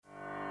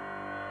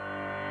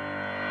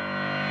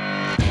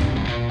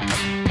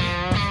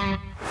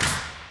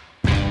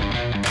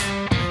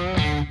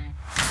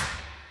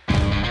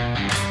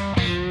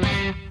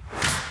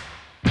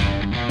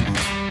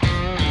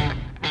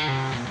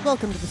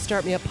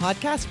Start Me Up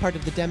podcast, part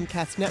of the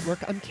Demcast Network.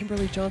 I'm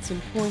Kimberly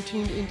Johnson,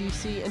 quarantined in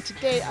D.C., and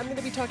today I'm going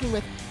to be talking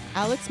with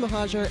Alex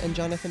Mohajer and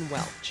Jonathan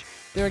Welch.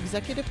 They're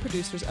executive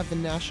producers of the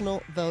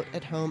National Vote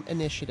at Home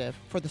initiative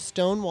for the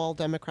Stonewall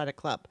Democratic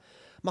Club.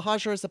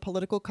 Mohajer is a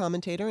political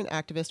commentator and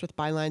activist with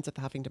bylines at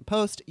the Huffington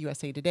Post,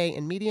 USA Today,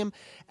 and Medium,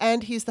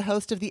 and he's the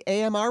host of the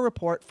AMR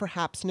Report for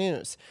HAPS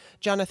News.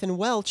 Jonathan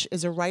Welch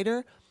is a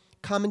writer,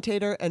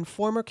 commentator, and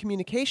former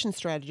communication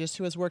strategist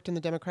who has worked in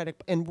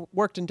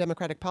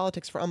Democratic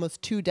politics for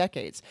almost 2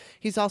 decades.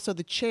 He's also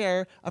the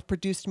chair of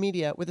produced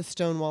media with the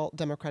Stonewall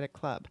Democratic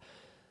Club.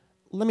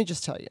 Let me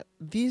just tell you,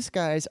 these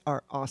guys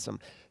are awesome.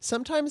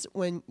 Sometimes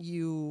when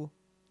you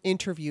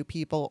interview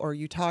people or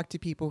you talk to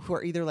people who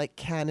are either like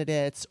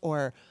candidates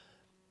or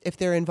if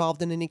they're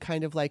involved in any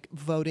kind of like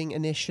voting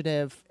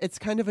initiative, it's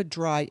kind of a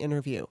dry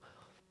interview.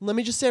 Let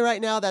me just say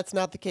right now, that's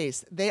not the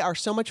case. They are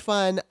so much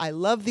fun. I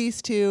love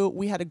these two.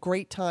 We had a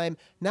great time.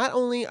 Not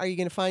only are you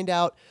going to find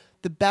out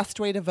the best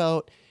way to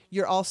vote,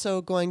 you're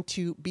also going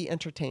to be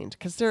entertained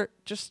because they're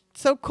just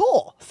so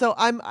cool. So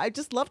I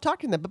just love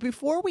talking to them. But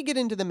before we get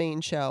into the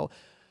main show,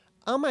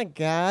 oh my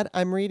God,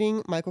 I'm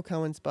reading Michael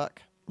Cohen's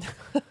book.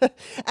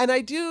 And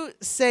I do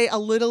say a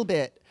little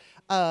bit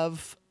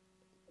of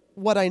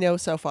what I know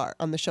so far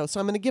on the show. So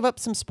I'm going to give up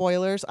some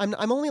spoilers.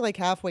 I'm only like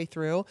halfway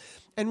through.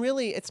 And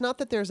really, it's not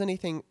that there's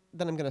anything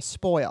that I'm going to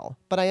spoil,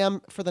 but I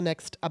am for the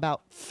next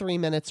about 3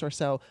 minutes or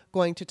so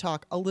going to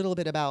talk a little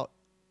bit about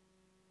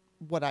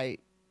what I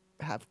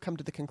have come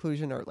to the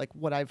conclusion or like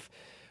what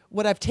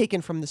I've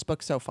taken from this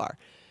book so far.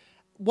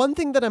 One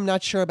thing that I'm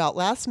not sure about,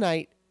 last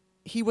night,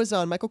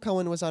 Michael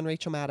Cohen was on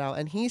Rachel Maddow,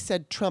 and he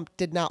said Trump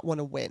did not want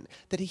to win,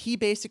 that he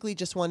basically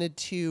just wanted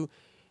to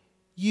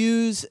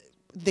use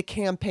the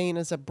campaign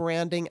as a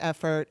branding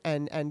effort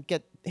and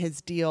get his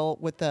deal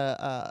with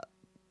the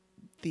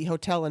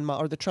hotel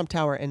or the Trump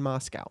Tower in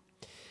Moscow.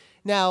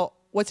 Now,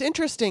 what's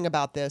interesting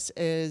about this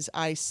is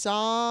I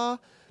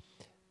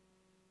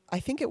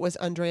think it was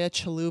Andrea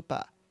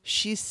Chalupa.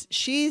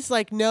 She's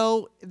like,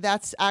 no,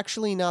 that's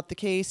actually not the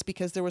case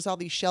because there was all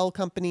these shell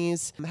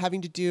companies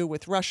having to do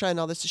with Russia and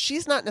all this.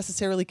 She's not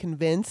necessarily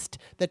convinced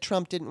that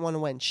Trump didn't want to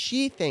win.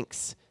 She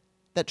thinks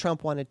that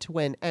Trump wanted to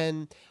win.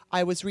 And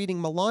I was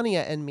reading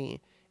Melania and Me,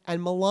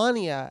 and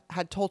Melania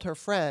had told her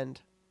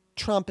friend,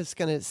 Trump is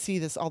going to see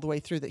this all the way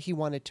through, that he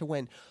wanted to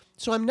win.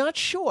 So I'm not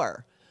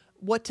sure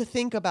what to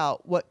think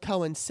about what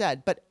Cohen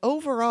said. But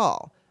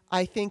overall,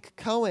 I think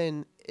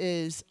Cohen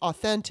is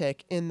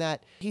authentic in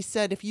that he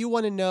said, if you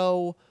want to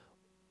know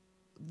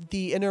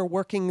the inner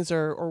workings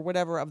or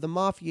whatever of the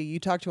mafia, you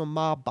talk to a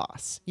mob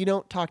boss. You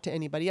don't talk to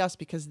anybody else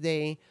because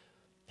they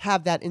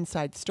have that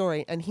inside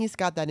story, and he's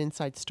got that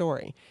inside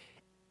story.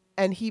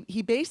 And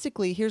he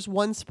basically, here's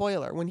one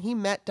spoiler, when he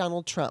met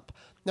Donald Trump.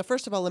 Now,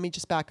 first of all, let me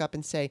just back up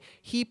and say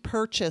he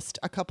purchased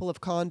a couple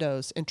of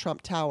condos in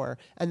Trump Tower.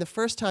 And the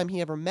first time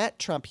he ever met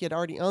Trump, he had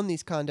already owned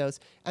these condos,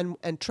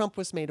 and Trump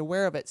was made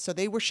aware of it. So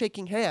they were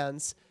shaking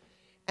hands,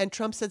 and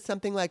Trump said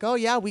something like, oh,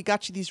 yeah, we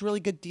got you these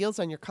really good deals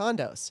on your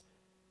condos.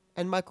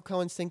 And Michael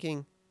Cohen's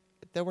thinking,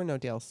 there were no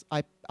deals.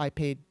 I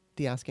paid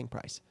the asking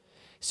price.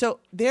 So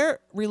their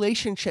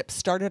relationship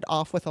started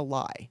off with a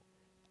lie.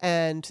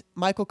 And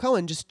Michael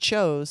Cohen just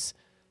chose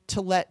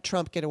to let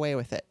Trump get away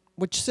with it,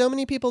 which so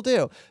many people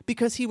do,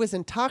 because he was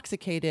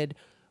intoxicated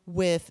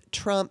with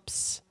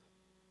Trump's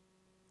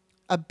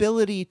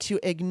ability to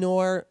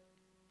ignore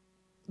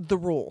the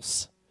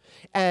rules.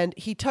 And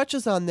he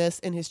touches on this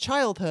in his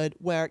childhood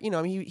where,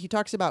 he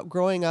talks about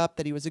growing up,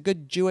 that he was a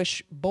good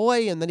Jewish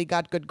boy and that he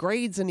got good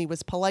grades and he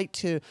was polite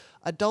to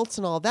adults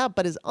and all that.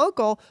 But his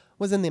uncle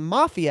was in the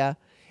mafia.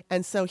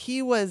 And so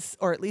he was,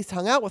 or at least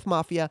hung out with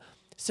mafia.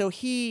 So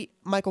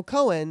Michael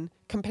Cohen,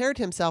 compared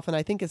himself, and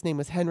I think his name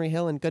was Henry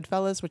Hill in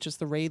Goodfellas, which is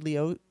the Ray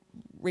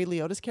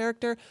Liotta's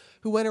character,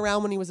 who went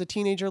around when he was a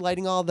teenager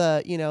lighting all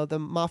the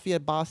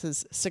mafia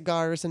bosses'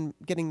 cigars and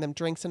getting them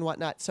drinks and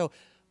whatnot. So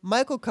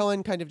Michael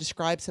Cohen kind of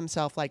describes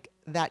himself like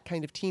that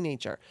kind of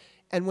teenager.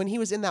 And when he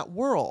was in that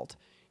world,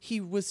 he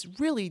was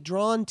really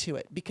drawn to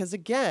it because,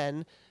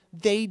 again,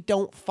 they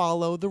don't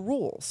follow the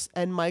rules.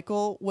 And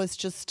Michael was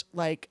just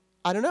like,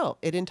 I don't know,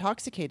 it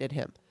intoxicated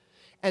him.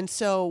 And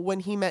so when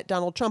he met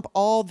Donald Trump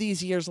all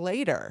these years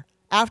later,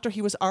 after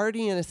he was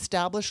already an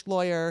established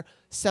lawyer,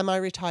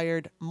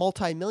 semi-retired,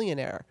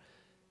 multimillionaire,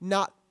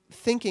 not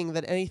thinking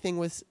that anything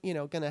was,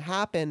 going to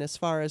happen as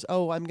far as,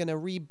 I'm going to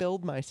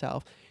rebuild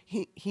myself,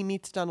 he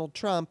meets Donald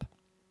Trump,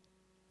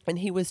 and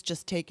he was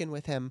just taken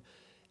with him.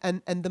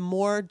 And the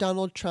more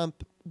Donald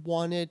Trump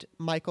wanted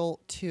Michael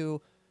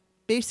to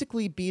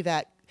basically be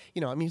that,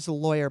 he's a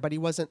lawyer, but he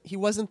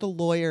wasn't the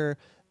lawyer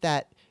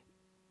that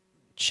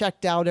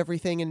checked out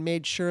everything and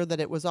made sure that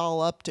it was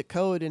all up to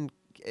code. And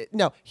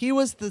no, he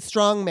was the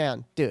strong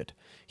man dude.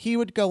 He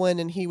would go in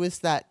and he was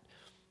that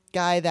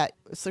guy that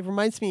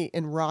reminds me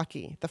in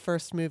Rocky, the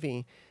first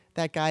movie,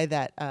 that guy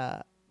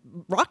that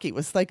Rocky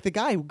was like the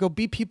guy who would go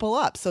beat people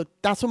up. So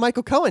that's what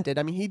Michael Cohen did.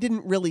 I mean, he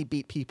didn't really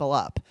beat people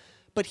up,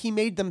 but he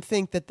made them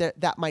think that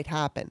that might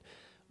happen,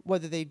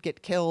 whether they'd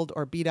get killed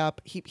or beat up.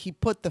 He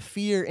put the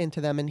fear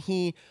into them, and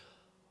he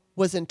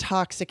was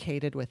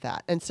intoxicated with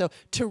that. And so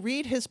to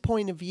read his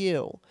point of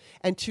view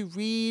and to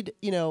read,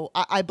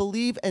 I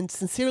believe and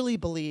sincerely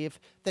believe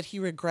that he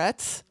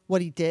regrets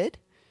what he did.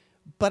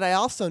 But I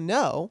also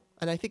know,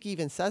 and I think he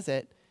even says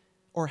it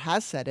or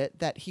has said it,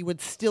 that he would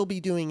still be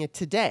doing it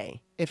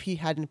today if he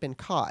hadn't been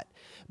caught.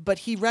 But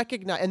he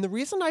recognized, and the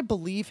reason I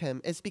believe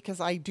him is because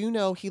I do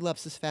know he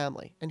loves his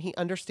family and he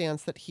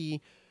understands that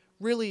he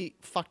really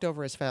fucked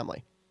over his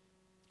family.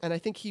 And I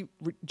think he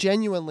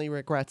genuinely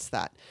regrets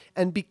that.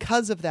 And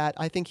because of that,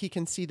 I think he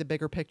can see the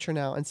bigger picture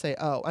now and say,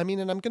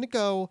 and I'm going to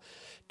go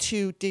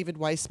to David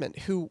Weissman,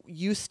 who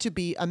used to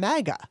be a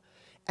MAGA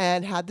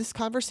and had this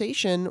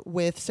conversation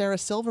with Sarah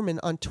Silverman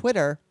on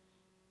Twitter.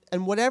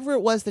 And whatever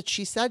it was that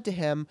she said to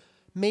him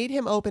made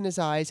him open his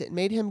eyes. It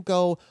made him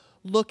go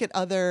look at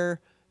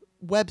other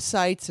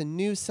websites and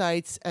news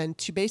sites and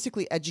to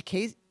basically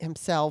educate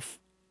himself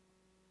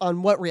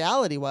on what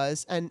reality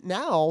was. And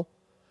now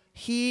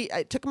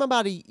it took him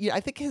about a year. I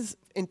think his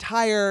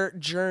entire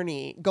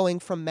journey going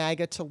from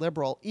MAGA to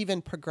liberal,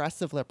 even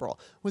progressive liberal,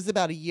 was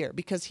about a year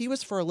because he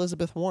was for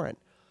Elizabeth Warren.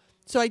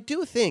 So I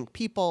do think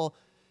people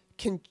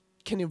can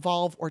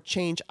evolve or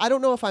change. I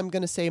don't know if I'm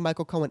going to say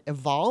Michael Cohen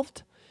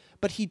evolved,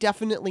 but he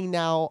definitely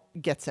now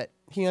gets it.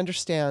 He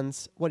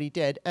understands what he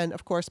did. And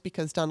of course,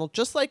 because Donald,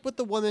 just like with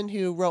the woman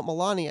who wrote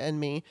Melania and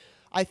Me,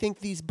 I think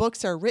these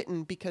books are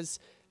written because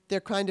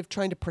they're kind of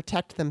trying to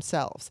protect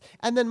themselves.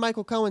 And then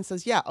Michael Cohen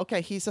says, yeah,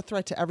 okay, he's a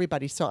threat to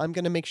everybody. So I'm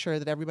going to make sure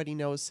that everybody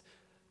knows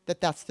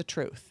that that's the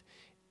truth.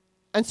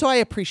 And so I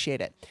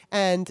appreciate it.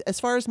 And as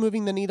far as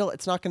moving the needle,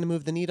 it's not going to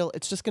move the needle.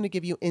 It's just going to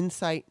give you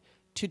insight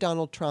to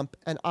Donald Trump.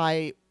 And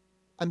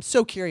I'm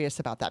so curious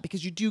about that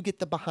because you do get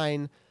the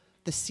behind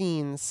the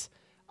scenes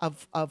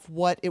of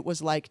what it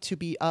was like to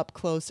be up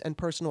close and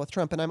personal with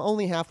Trump. And I'm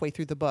only halfway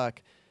through the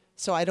book,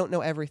 so I don't know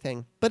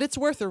everything. But it's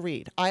worth a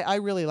read. I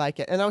really like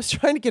it. And I was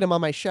trying to get him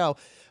on my show,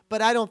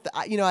 but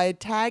I had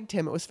tagged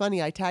him. It was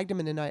funny. I tagged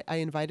him and I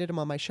invited him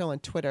on my show on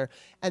Twitter.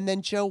 And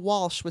then Joe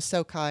Walsh was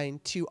so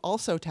kind to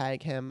also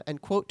tag him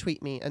and quote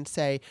tweet me and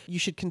say, you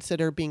should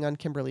consider being on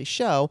Kimberly's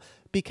show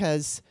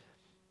because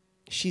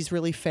she's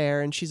really fair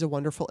and she's a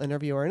wonderful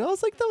interviewer. And I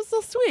was like, that was so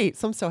sweet.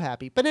 So I'm so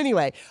happy. But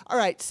anyway, all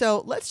right.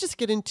 So let's just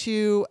get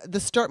into the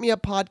Start Me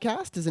Up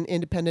podcast is an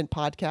independent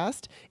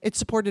podcast. It's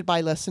supported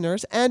by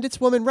listeners and it's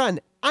woman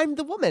run. I'm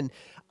the woman.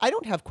 I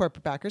don't have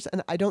corporate backers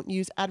and I don't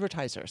use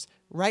advertisers.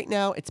 Right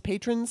now, it's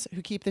patrons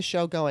who keep the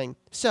show going.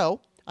 So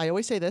I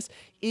always say this.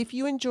 If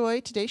you enjoy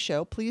today's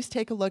show, please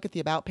take a look at the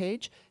About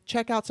page.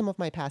 Check out some of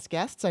my past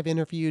guests. I've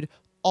interviewed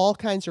all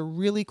kinds of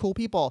really cool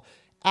people.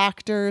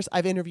 Actors.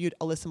 I've interviewed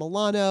Alyssa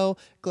Milano,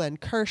 Glenn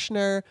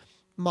Kirshner,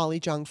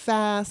 Molly Jong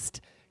Fast,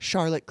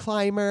 Charlotte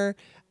Clymer.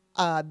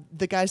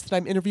 The guys that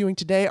I'm interviewing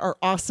today are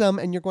awesome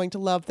and you're going to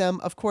love them.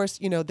 Of course,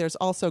 there's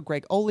also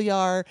Greg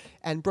Olear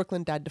and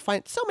Brooklyn Dad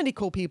Defiant. So many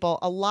cool people.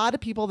 A lot of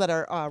people that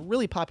are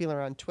really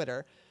popular on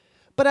Twitter.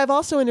 But I've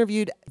also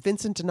interviewed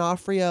Vincent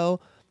D'Onofrio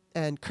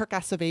and Kirk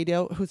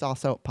Acevedo, who's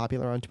also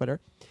popular on Twitter.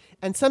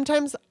 And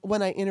sometimes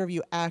when I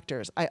interview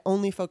actors, I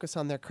only focus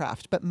on their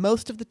craft. But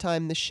most of the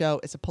time, the show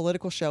is a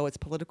political show. It's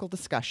political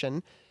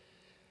discussion.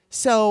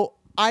 So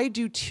I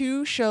do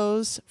 2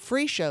 shows,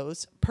 free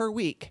shows per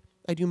week.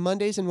 I do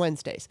Mondays and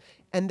Wednesdays.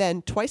 And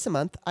then twice a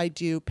month, I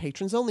do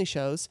patrons only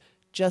shows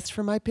just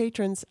for my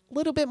patrons. A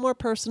little bit more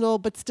personal,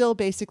 but still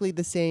basically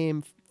the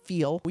same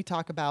feel. We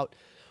talk about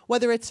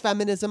whether it's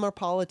feminism or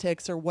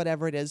politics or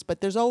whatever it is, but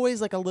there's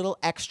always like a little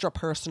extra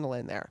personal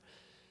in there.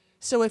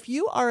 So if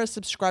you are a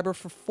subscriber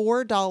for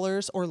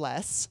 $4 or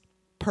less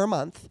per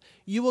month,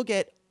 you will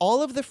get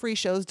all of the free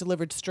shows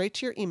delivered straight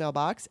to your email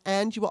box,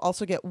 and you will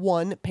also get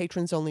 1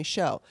 patrons-only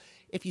show.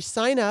 If you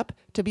sign up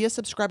to be a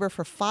subscriber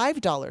for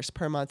 $5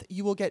 per month,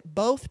 you will get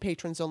both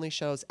patrons-only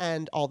shows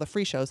and all the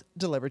free shows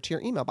delivered to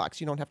your email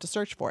box. You don't have to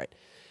search for it.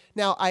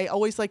 Now, I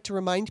always like to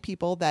remind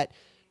people that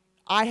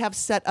I have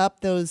set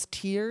up those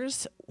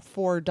tiers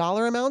for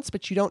dollar amounts,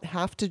 but you don't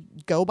have to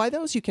go by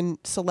those. You can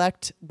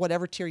select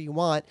whatever tier you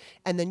want,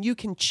 and then you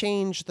can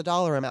change the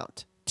dollar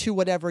amount to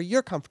whatever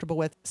you're comfortable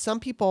with.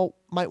 Some people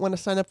might want to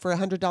sign up for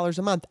 $100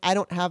 a month. I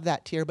don't have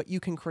that tier, but you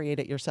can create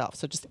it yourself.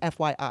 So just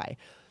FYI.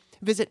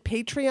 Visit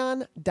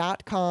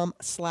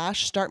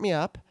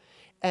patreon.com/startmeup,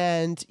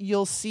 and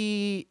you'll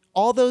see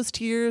all those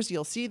tiers.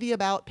 You'll see the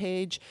About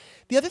page.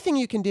 The other thing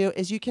you can do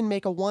is you can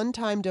make a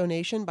one-time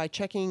donation by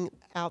checking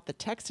out the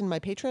text in my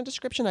Patreon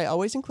description. I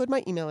always include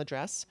my email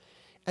address,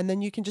 and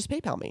then you can just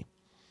PayPal me.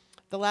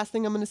 The last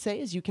thing I'm going to say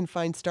is you can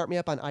find Start Me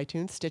Up on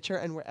iTunes, Stitcher,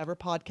 and wherever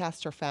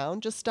podcasts are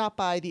found. Just stop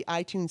by the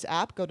iTunes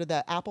app, go to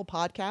the Apple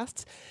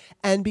Podcasts,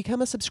 and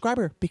become a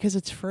subscriber because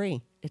it's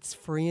free. It's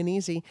free and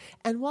easy.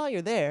 And while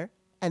you're there,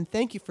 and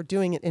thank you for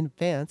doing it in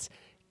advance,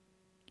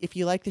 if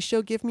you like the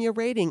show, give me a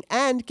rating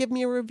and give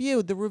me a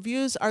review. The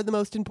reviews are the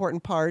most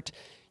important part.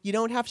 You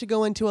don't have to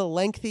go into a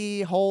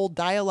lengthy whole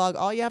dialogue.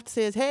 All you have to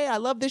say is, hey, I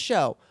love this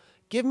show.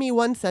 Give me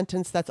 1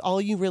 sentence. That's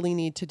all you really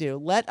need to do.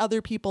 Let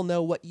other people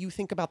know what you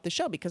think about the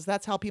show because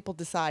that's how people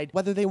decide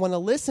whether they want to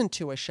listen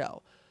to a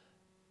show.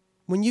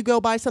 When you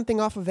go buy something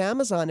off of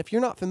Amazon, if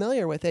you're not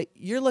familiar with it,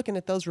 you're looking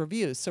at those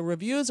reviews. So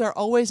reviews are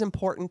always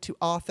important to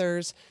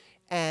authors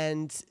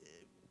and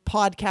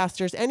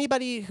podcasters.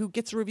 Anybody who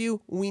gets a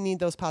review, we need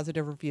those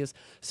positive reviews.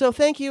 So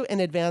thank you in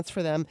advance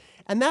for them.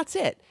 And that's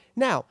it.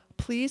 Now,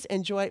 please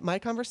enjoy my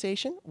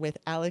conversation with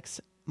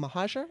Alex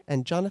Mohajer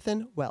and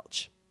Jonathan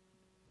Welch.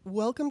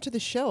 Welcome to the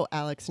show,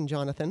 Alex and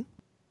Jonathan.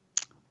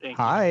 Thank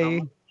Hi. you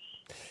so much.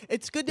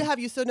 It's good to have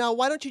you. So now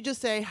why don't you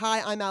just say,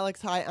 hi, I'm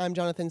Alex. Hi, I'm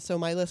Jonathan, so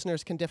my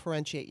listeners can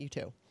differentiate you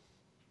two.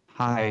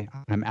 Hi,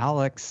 I'm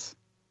Alex.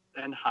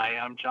 And hi,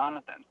 I'm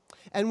Jonathan.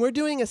 And we're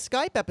doing a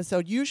Skype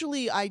episode.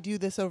 Usually I do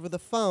this over the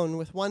phone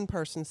with one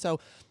person. So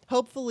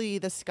hopefully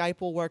the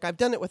Skype will work. I've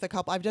done it with a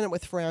couple. I've done it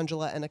with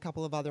Frangela and a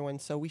couple of other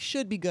ones. So we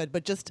should be good,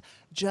 but just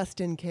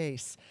in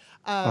case.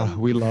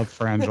 We love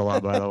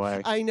Frangela, by the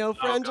way. I know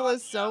Frangela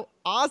is so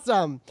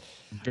awesome.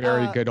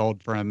 Very good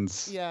old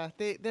friends. Yeah,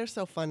 they're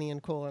so funny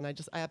and cool, and I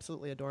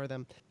absolutely adore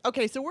them.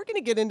 Okay, so we're going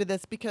to get into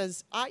this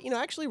because I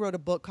actually wrote a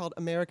book called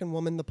American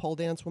Woman, the Pole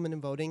Dance Woman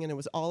in Voting, and it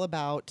was all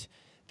about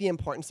the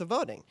importance of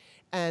voting.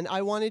 And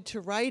I wanted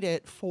to write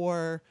it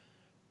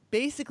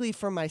basically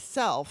for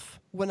myself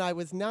when I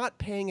was not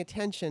paying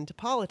attention to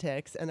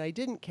politics and I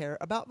didn't care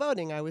about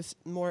voting. I was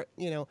more,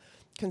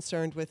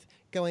 concerned with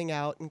going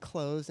out and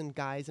clothes and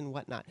guys and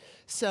whatnot.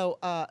 So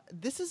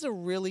this is a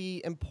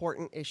really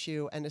important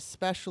issue, and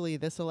especially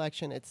this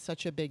election, it's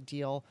such a big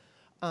deal.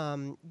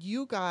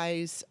 You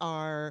guys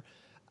are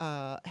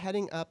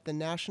heading up the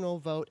National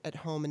Vote at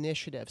Home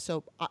Initiative.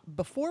 So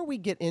before we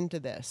get into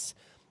this,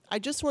 I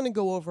just want to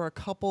go over a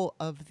couple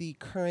of the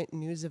current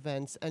news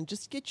events and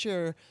just get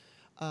your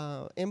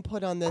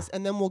input on this,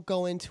 and then we'll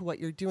go into what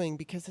you're doing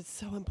because it's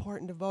so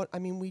important to vote. I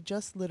mean, we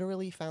just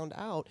literally found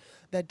out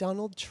that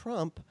Donald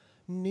Trump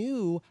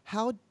knew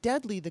how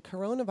deadly the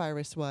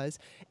coronavirus was,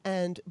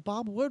 and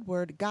Bob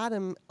Woodward got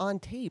him on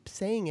tape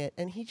saying it,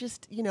 and he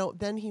just,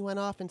 then he went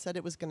off and said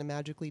it was going to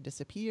magically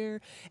disappear.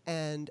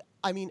 And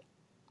I mean,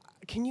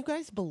 can you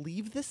guys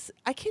believe this?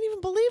 I can't even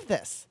believe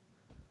this.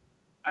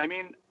 I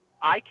mean,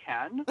 I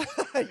can.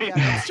 Yeah,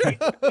 that's true.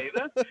 Say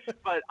this,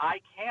 but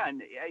I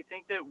can. I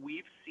think that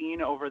we've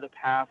seen over the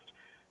past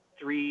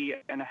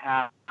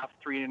 3.5,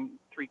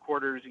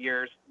 3.75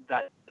 years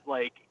that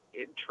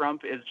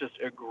Trump is just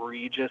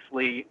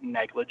egregiously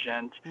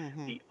negligent.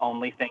 Mm-hmm. The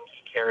only thing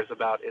he cares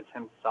about is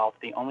himself.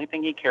 The only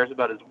thing he cares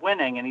about is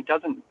winning, and he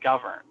doesn't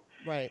govern.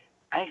 Right.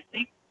 I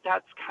think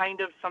that's kind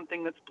of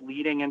something that's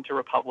bleeding into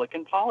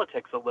Republican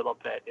politics a little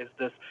bit, is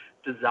this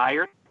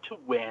desire to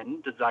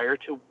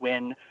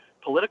win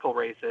political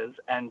races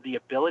and the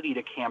ability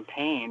to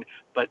campaign,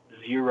 but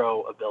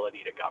zero ability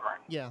to govern.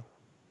 Yeah,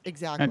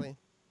 exactly.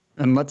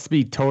 And let's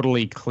be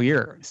totally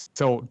clear.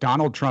 So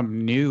Donald Trump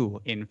knew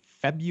in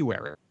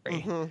February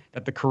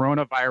that the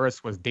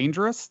coronavirus was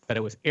dangerous, that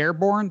it was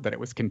airborne, that it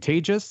was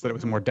contagious, that it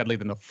was more deadly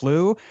than the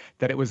flu,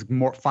 that it was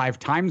 5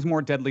 times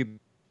more deadly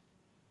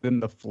than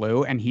the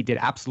flu, and he did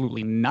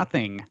absolutely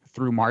nothing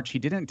through March. He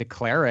didn't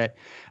declare it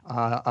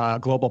a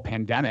global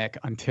pandemic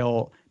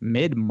until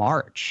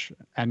mid-March,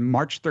 and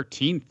March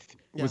 13th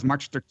was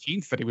March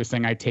 13th that he was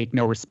saying, I take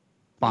no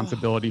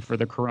responsibility for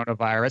the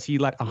coronavirus. He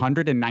let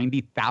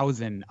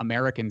 190,000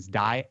 Americans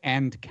die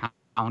and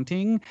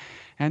counting,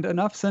 and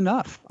enough's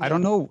enough. I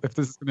don't know if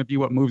this is going to be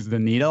what moves the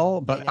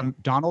needle,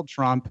 but Donald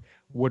Trump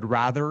would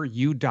rather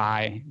you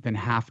die than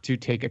have to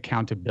take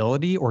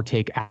accountability or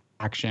take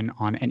action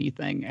on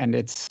anything, and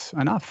it's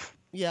enough.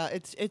 Yeah,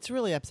 it's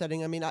really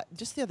upsetting. I mean,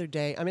 just the other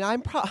day, I mean, I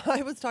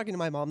was talking to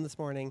my mom this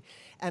morning,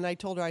 and I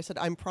told her, I said,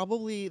 I'm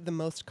probably the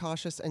most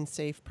cautious and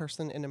safe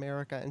person in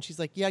America. And she's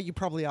like, yeah, you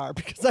probably are,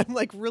 because I'm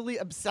really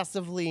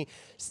obsessively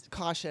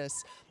cautious.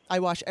 I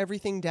wash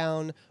everything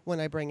down when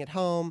I bring it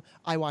home.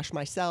 I wash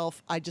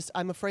myself.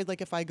 I'm afraid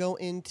if I go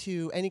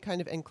into any kind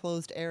of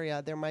enclosed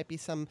area, there might be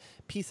some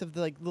piece of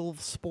the little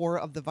spore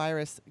of the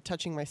virus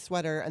touching my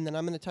sweater, and then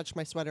I'm going to touch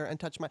my sweater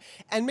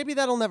and maybe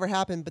that'll never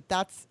happen, but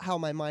that's how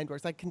my mind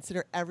works. I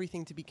consider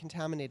everything to be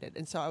contaminated.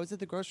 And so I was at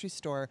the grocery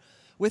store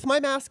with my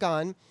mask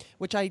on,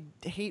 which I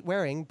hate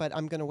wearing, but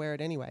I'm going to wear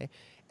it anyway.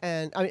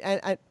 And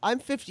I'm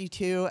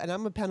 52, and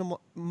I'm a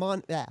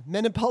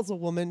menopausal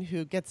woman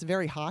who gets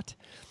very hot.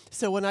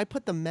 So when I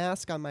put the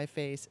mask on my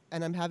face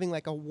and I'm having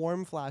a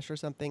warm flash or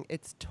something,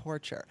 it's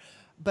torture.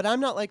 But I'm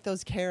not like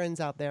those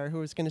Karens out there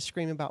who is going to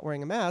scream about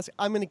wearing a mask.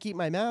 I'm going to keep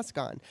my mask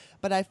on.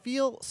 But I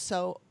feel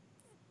so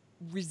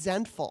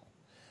resentful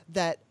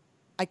that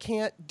I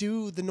can't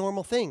do the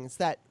normal things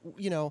that,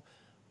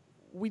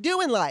 we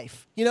do in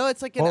life.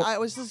 It's I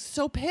was just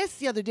so pissed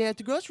the other day at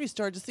the grocery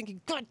store, just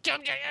thinking, God damn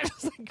it,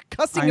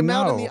 cussing him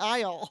out in the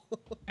aisle.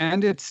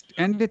 and it's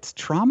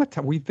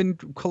traumatized. We've been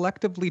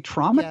collectively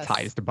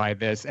traumatized by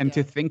this. And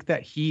to think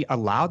that he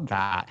allowed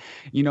that,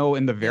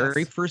 in the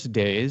very first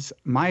days,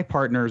 my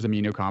partner is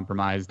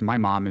immunocompromised. My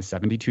mom is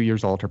 72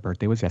 years old. Her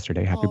birthday was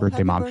yesterday. Happy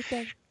birthday, Mom.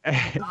 Birthday.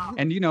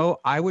 And,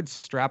 I would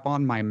strap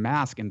on my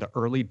mask in the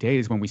early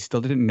days when we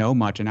still didn't know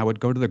much. And I would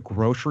go to the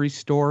grocery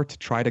store to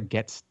try to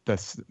get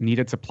the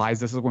needed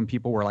supplies. This is when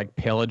people were like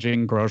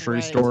pillaging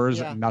grocery stores.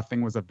 Yeah.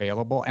 Nothing was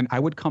available. And I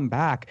would come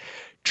back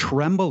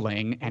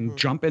trembling and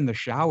jump in the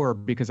shower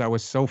because I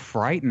was so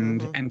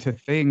frightened. And to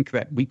think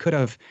that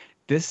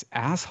this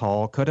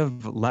asshole could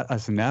have let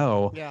us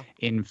know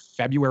in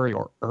February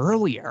or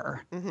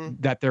earlier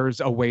that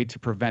there's a way to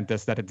prevent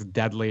this, that it's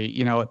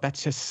deadly.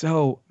 That's just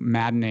so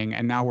maddening.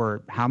 And now we're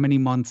how many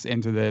months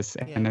into this?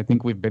 And I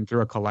think we've been through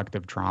a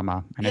collective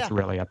trauma, and it's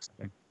really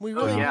upsetting. We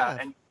really have.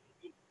 And,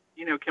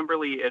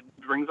 Kimberly, it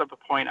brings up a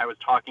point. I was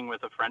talking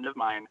with a friend of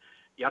mine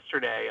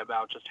yesterday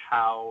about just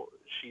how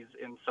she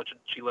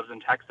lives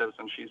in Texas,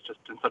 and she's just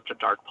in such a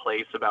dark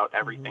place about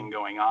everything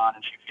going on.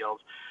 And she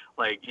feels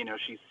like,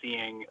 she's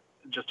seeing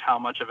just how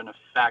much of an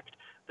effect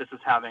this is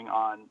having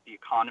on the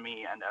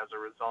economy, and as a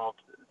result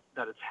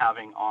that it's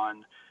having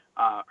on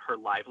her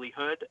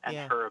livelihood and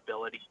her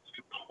ability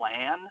to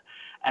plan.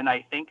 And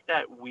I think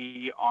that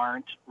we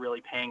aren't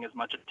really paying as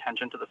much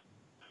attention to the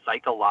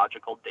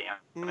psychological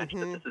damage that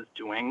this is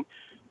doing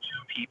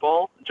to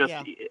people,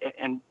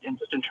 and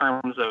just in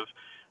terms of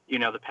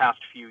the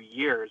past few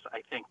years.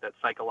 I think that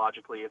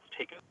psychologically it's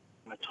taken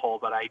a toll,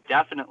 but I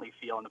definitely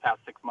feel in the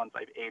past 6 months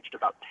I've aged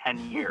about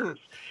 10 years.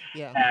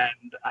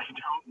 And I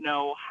don't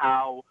know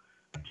how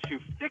to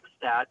fix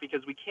that,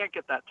 because we can't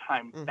get that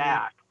time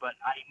back, but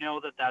I know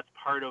that that's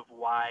part of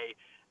why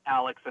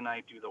Alex and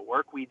I do the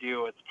work we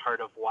do. It's part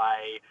of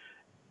why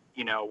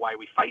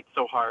we fight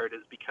so hard,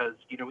 is because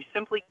we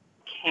simply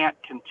can't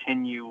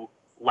continue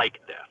like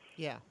this.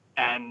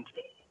 And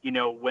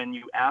when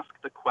you ask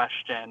the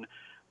question,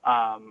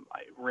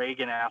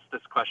 Reagan asked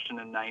this question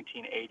in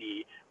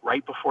 1980,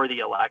 right before the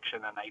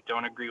election, and I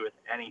don't agree with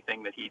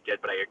anything that he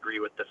did, but I agree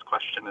with this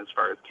question as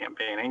far as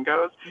campaigning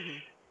goes.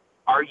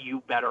 Are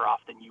you better off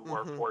than you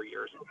were 4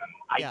 years ago?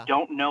 I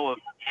don't know of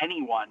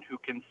anyone who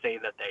can say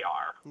that they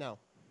are. No,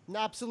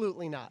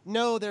 absolutely not.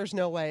 No, there's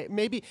no way.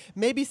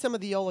 Maybe some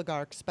of the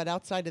oligarchs, but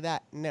outside of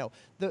that, no.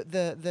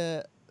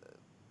 The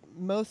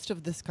most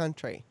of this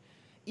country,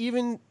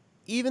 even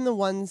the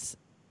ones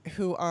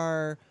who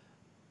are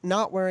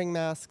not wearing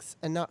masks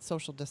and not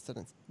social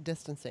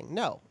distancing.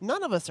 No,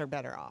 none of us are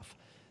better off.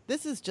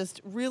 This is just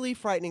really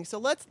frightening. So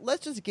let's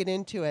just get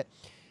into it.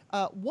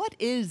 What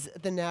is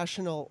the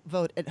National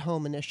Vote at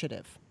Home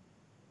Initiative?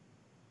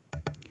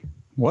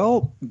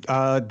 Well,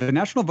 the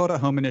National Vote at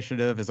Home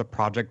Initiative is a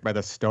project by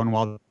the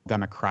Stonewall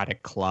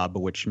Democratic Club,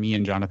 which me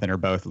and Jonathan are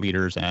both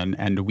leaders in.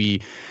 And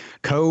we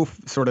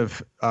sort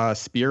of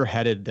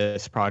spearheaded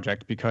this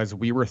project because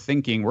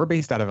we're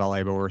based out of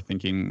LA, but we're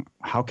thinking,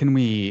 how can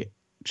we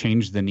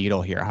change the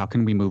needle here? How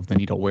can we move the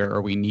needle? Where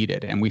are we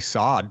needed? And we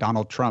saw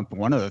Donald Trump,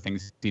 one of the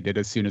things he did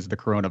as soon as the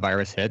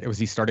coronavirus hit,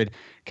 he started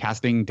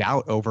casting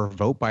doubt over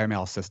vote by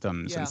mail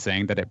systems and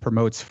saying that it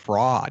promotes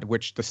fraud,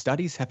 which the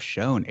studies have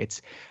shown.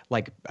 It's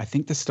like, I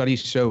think the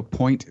studies show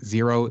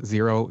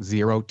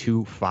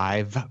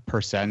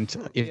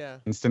 0.00025%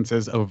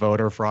 instances of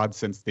voter fraud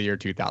since the year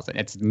 2000.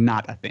 It's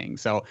not a thing.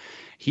 So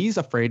he's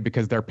afraid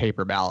because they're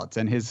paper ballots,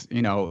 and his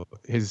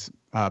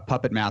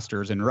puppet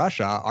masters in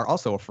Russia are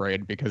also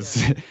afraid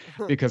because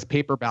because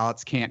paper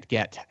ballots can't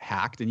get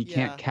hacked, and you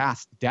can't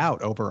cast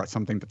doubt over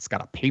something that's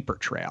got a paper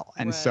trail.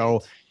 And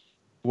so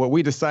what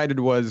we decided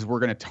was we're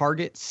going to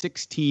target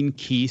 16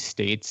 key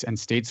states and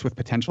states with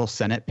potential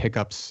Senate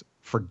pickups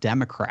for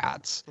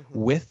Democrats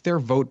with their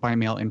vote by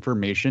mail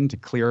information to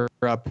clear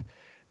up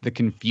the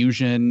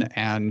confusion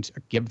and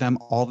give them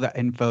all the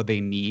info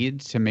they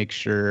need to make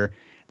sure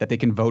that they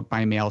can vote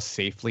by mail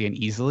safely and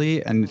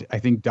easily. And I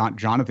think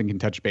Jonathan can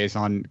touch base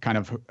on kind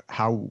of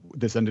how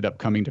this ended up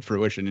coming to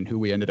fruition and who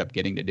we ended up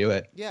getting to do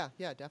it. Yeah,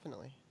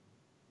 definitely.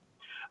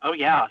 Oh,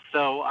 yeah.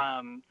 So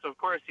of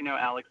course,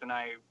 Alex and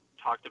I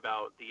talked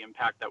about the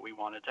impact that we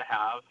wanted to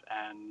have.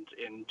 And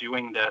in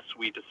doing this,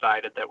 we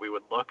decided that we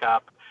would look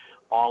up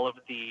all of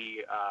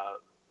the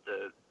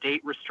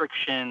date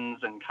restrictions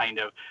and kind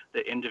of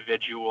the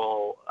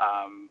individual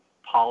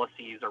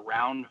policies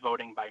around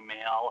voting by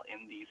mail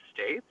in these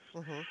states.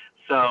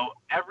 So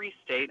every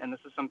state, and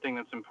this is something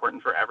that's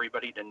important for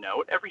everybody to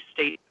note, every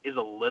state is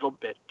a little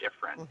bit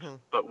different,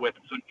 but with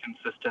some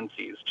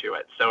consistencies to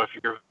it. So if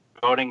you're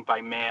voting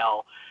by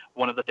mail,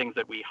 one of the things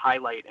that we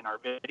highlight in our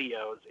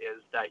videos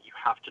is that you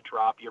have to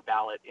drop your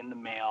ballot in the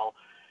mail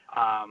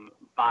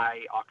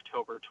by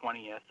October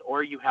 20th,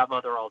 or you have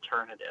other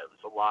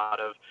alternatives. A lot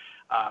of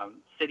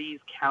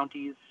cities,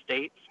 counties,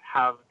 states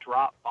have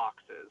drop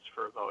boxes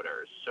for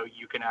voters. So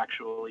you can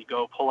actually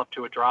go pull up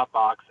to a drop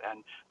box,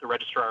 and the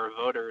registrar of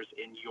voters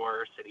in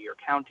your city or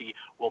county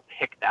will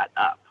pick that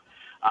up.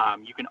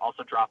 You can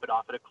also drop it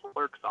off at a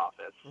clerk's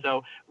office.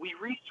 So we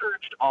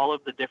researched all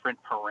of the different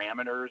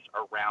parameters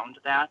around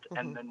that,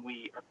 and then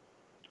we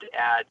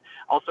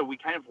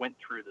kind of went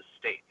through the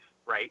states,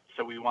 right?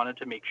 So we wanted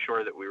to make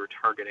sure that we were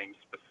targeting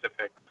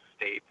specific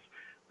states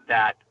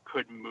that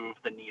could move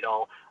the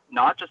needle,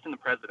 not just in the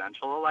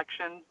presidential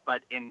election,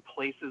 but in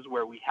places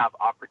where we have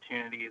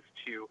opportunities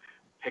to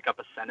pick up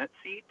a Senate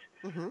seat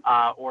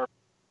or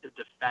to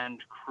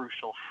defend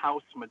crucial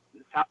House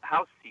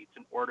seats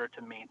in order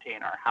to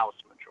maintain our House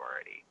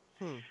majority.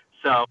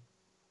 So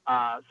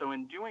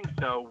in doing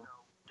so,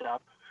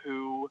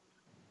 who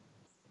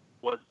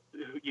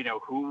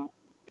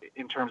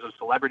in terms of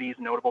celebrities,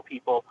 notable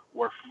people,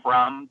 were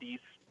from these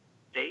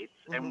states,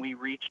 and we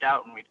reached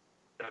out and we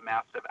did a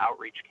massive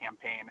outreach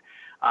campaign.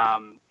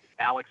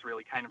 Alex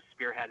really kind of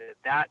spearheaded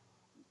that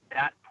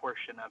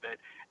portion of it,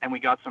 and we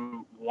got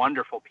some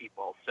wonderful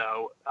people.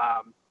 So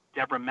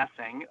Deborah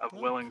Messing of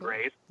Will and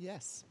Grace.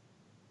 Yes.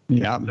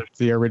 Yeah,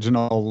 the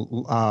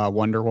original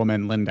Wonder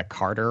Woman, Linda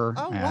Carter.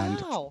 Oh,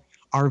 and wow.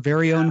 our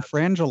very own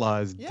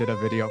Frangelas did a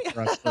video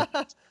for us.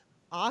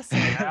 Awesome.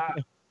 Yeah.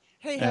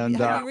 Hey, have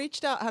you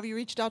reached out? Have you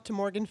reached out to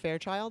Morgan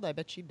Fairchild? I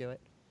bet she'd do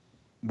it.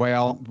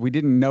 Well, we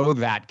didn't know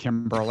that,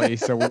 Kimberly,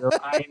 so we were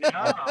I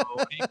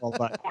know. people,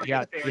 but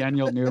yeah,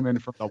 Daniel Newman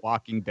from The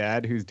Walking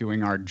Dead, who's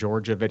doing our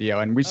Georgia video.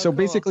 And cool.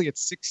 Basically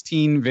it's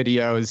 16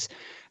 videos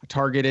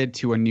targeted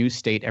to a new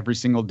state every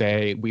single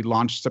day. We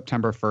launched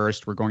September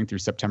 1st. We're going through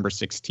September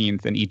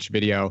 16th, and each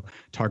video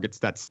targets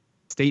that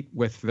state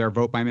with their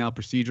vote by mail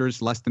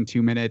procedures, less than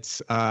 2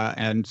 minutes,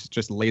 and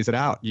just lays it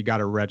out. You got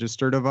to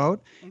register to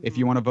vote. If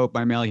you want to vote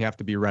by mail, you have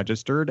to be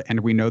registered. And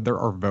we know there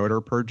are voter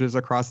purges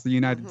across the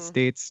United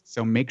States.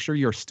 So make sure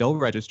you're still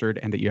registered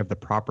and that you have the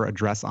proper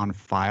address on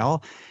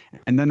file.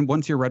 And then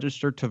once you're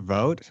registered to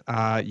vote,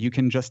 you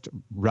can just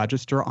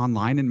register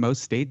online in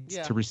most states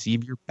to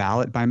receive your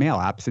ballot by mail,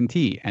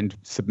 absentee, and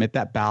submit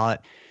that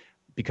ballot.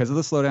 Because of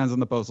the slowdowns in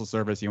the Postal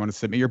Service, you want to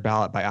submit your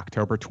ballot by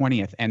October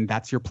 20th, and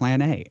that's your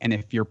plan A. And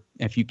if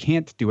you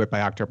can't do it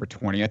by October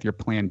 20th, your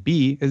plan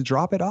B is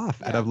drop it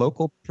off at a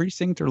local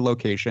precinct or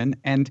location.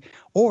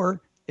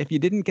 Or if you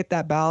didn't get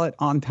that ballot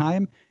on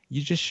time,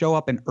 you just show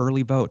up and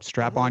early vote.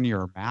 Strap on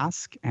your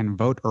mask and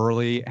vote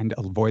early, and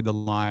avoid the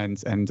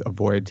lines and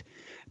avoid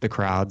the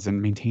crowds,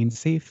 and maintain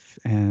safe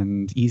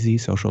and easy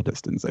social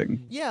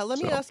distancing. Yeah, let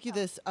me ask you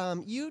this.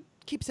 You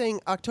keep saying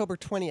October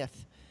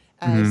 20th.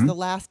 As the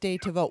last day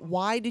to vote.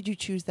 Why did you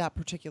choose that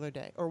particular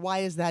day? Or why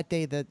is that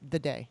day the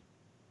day?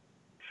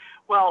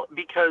 Well,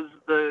 because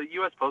the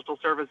U.S. Postal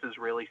Service is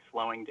really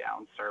slowing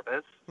down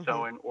service.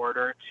 So in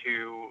order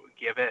to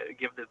give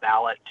the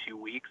ballot 2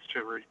 weeks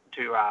to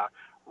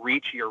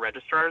reach your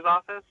registrar's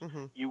office,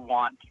 you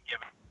want to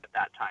give it at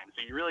that time.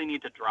 So you really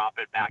need to drop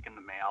it back in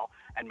the mail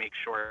and make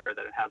sure that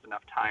it has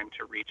enough time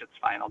to reach its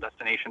final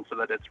destination so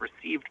that it's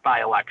received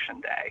by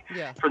Election Day.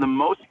 Yeah. For the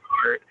most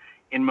part,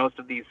 in most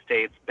of these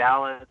states,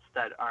 ballots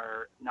that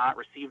are not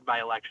received by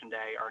Election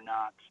Day are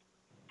not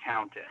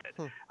counted.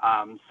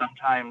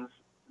 Sometimes,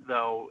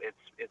 though, if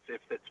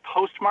it's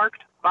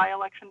postmarked by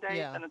Election Day,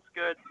 then it's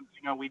good.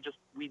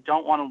 We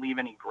don't want to leave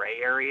any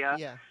gray area.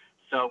 Yeah.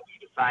 So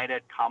we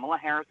decided Kamala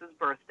Harris's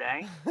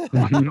birthday.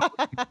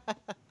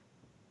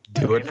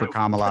 Do it for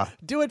Kamala.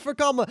 Do it for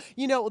Kamala.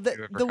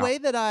 The way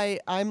that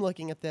I'm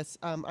looking at this,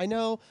 I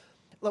know.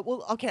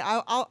 Well, okay,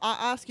 I'll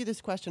ask you this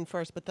question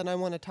first, but then I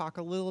want to talk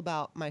a little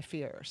about my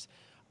fears.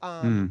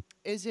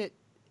 Is it,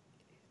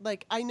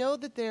 like, I know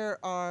that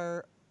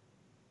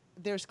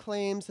there's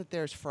claims that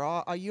there's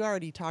fraud. You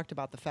already talked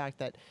about the fact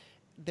that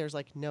there's,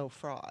 like, no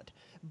fraud.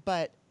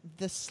 But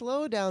the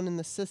slowdown in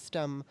the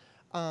system,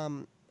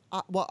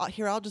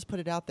 here, I'll just put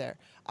it out there.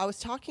 I was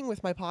talking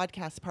with my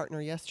podcast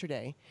partner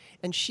yesterday,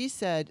 and she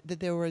said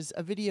that there was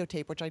a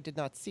videotape, which I did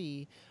not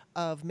see,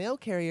 of mail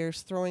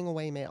carriers throwing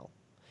away mail.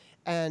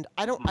 And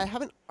I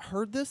haven't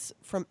heard this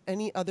from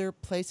any other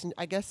place, and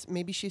I guess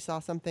maybe she saw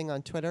something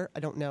on Twitter.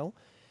 I don't know,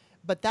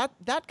 but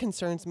that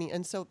concerns me.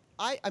 And so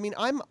I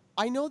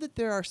know that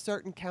there are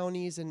certain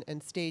counties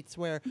and states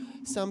where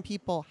some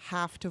people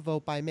have to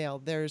vote by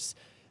mail. There's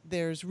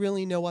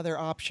really no other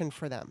option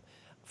for them,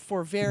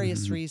 for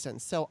various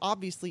reasons. So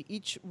obviously,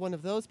 each one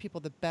of those people,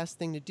 the best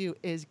thing to do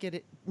is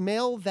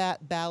mail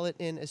that ballot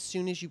in as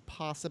soon as you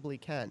possibly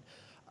can.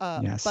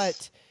 Yes.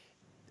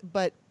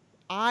 But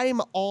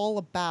I'm all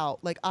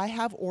about, like, I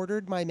have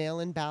ordered my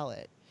mail-in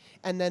ballot,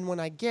 and then when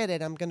I get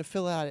it, I'm going to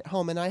fill it out at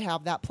home, and I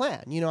have that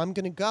plan. I'm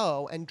going to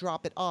go and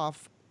drop it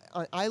off.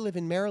 I live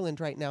in Maryland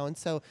right now, and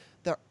so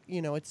the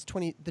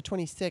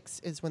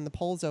 26th is when the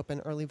polls open,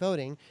 early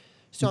voting.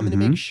 So I'm going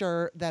to make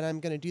sure that I'm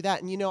going to do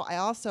that. And I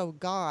also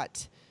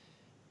got,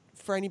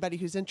 for anybody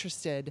who's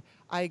interested,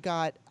 I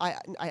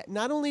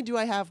not only do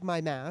I have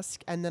my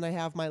mask, and then I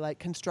have my, like,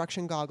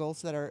 construction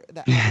goggles that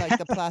like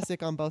the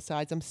plastic on both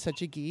sides. I'm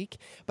such a geek,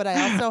 but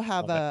I also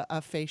have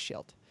a face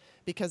shield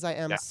because I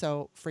am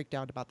so freaked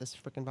out about this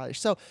freaking virus.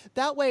 So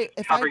that way,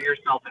 if cover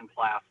yourself in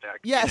plastic.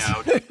 Yes,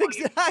 just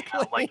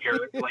exactly. Like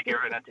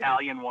you're an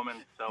Italian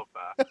woman's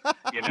sofa.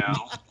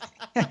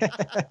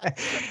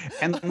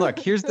 And look,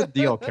 here's the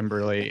deal,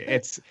 Kimberly.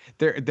 It's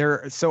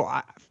there.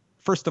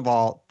 First of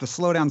all, the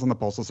slowdowns on the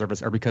Postal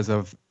Service are because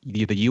of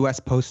the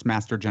U.S.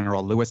 Postmaster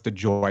General Louis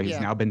DeJoy, who's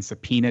now been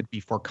subpoenaed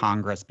before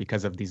Congress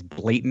because of these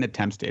blatant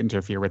attempts to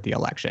interfere with the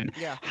election.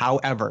 Yeah.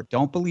 However,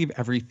 don't believe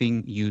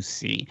everything you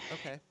see.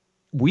 Okay.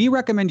 We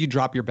recommend you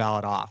drop your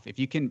ballot off. If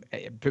you can,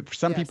 for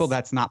some people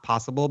that's not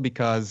possible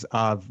because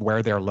of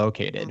where they're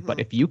located. But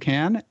if you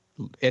can,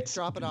 it's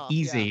Drop it off,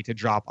 easy yeah. to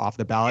drop off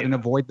the ballot and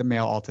avoid the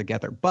mail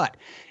altogether. But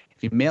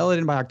if you mail it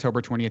in by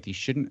October 20th, you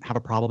shouldn't have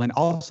a problem. And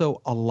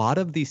also, a lot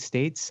of these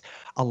states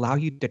allow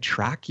you to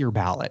track your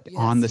ballot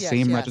on the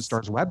same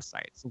registrar's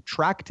website. So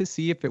track to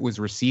see if it was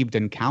received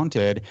and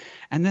counted,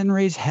 and then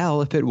raise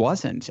hell if it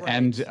wasn't. Right.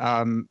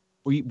 And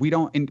we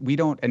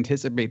don't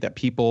anticipate that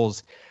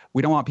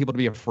we don't want people to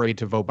be afraid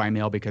to vote by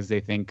mail because they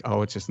think,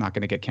 oh, it's just not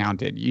going to get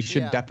counted. You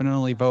should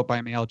definitely vote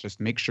by mail. Just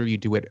make sure you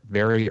do it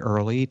very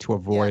early to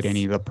avoid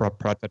any of the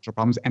potential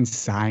problems, and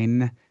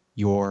sign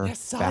your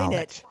sign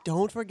ballot. it.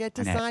 Don't forget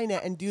to sign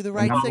it and do the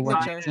right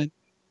signature.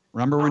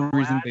 Remember, one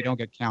reason they don't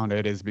get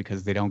counted is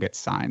because they don't get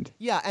signed.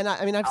 Yeah, and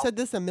I mean, I've said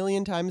this a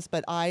million times,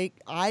 but I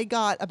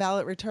got a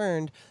ballot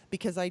returned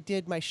because I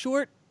did my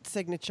short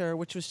signature,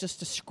 which was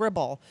just a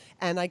scribble,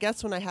 and I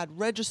guess when I had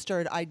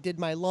registered, I did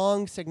my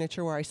long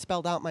signature where I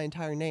spelled out my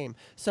entire name.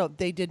 So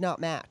they did not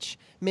match.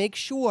 Make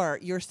sure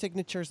your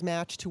signatures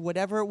match to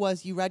whatever it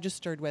was you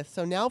registered with.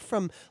 So now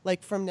from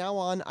now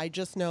on, I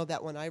just know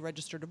that when I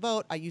register to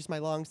vote, I use my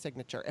long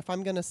signature. If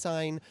I'm going to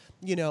sign,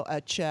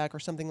 a check or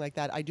something like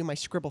that, I do my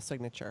scribble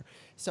signature.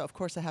 So of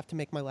course I have to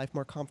make my life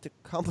more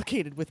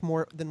complicated with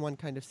more than one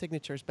kind of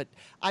signatures, but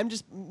I'm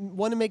just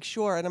want to make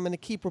sure, and I'm going to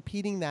keep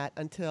repeating that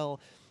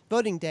until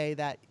voting day,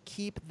 that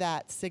keep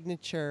that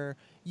signature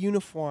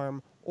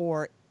uniform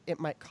or it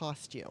might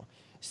cost you.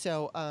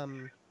 So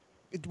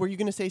were you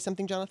going to say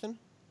something, Jonathan?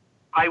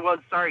 I was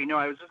sorry. No,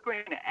 I was just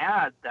going to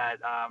add that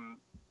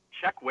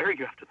check where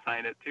you have to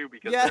sign it too,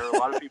 because there are a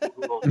lot of people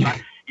who will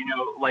sign,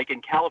 like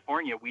in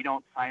California, we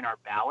don't sign our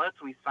ballots,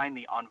 we sign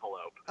the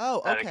envelope.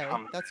 Oh, okay.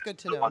 That's good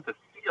to know. Once it's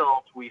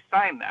sealed, we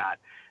sign that.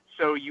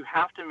 So you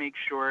have to make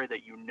sure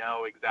that you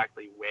know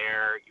exactly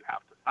where you have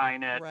to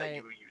sign it, that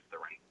you use the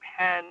right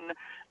pen,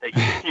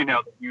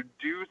 that you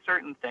do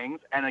certain things.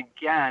 And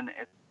again,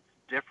 it's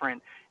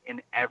different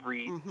in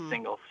every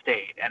single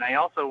state. And I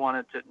also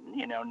wanted to,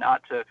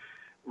 not to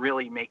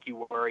really make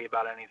you worry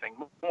about anything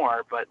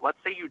more, but let's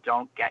say you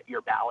don't get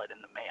your ballot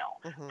in the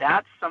mail.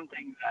 That's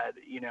something that,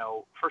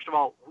 first of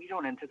all, we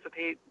don't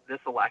anticipate this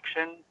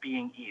election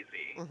being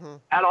easy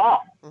at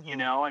all.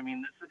 I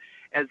mean, this is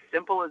as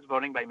simple as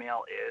voting by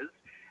mail is.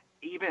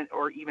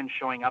 Even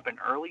showing up in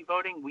early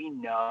voting, we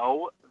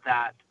know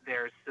that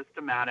there's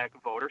systematic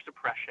voter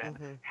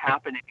suppression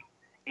happening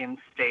in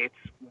states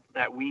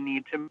that we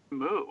need to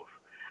move.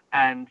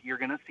 And you're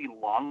going to see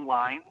long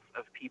lines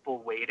of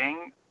people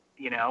waiting,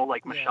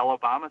 like Michelle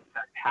Obama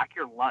said, pack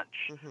your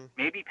lunch,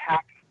 maybe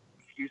pack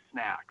a few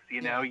snacks,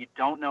 you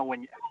don't know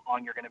how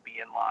long you're going to be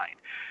in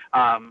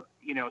line.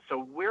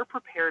 So we're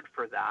prepared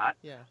for that.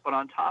 But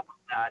on top of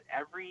that,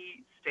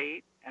 every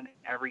state and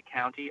every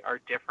county are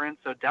different.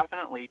 So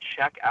definitely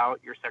check out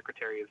your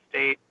Secretary of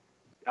State,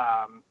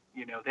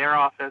 their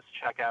office,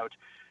 check out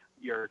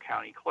your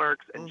county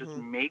clerks, and just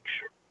make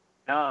sure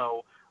you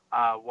know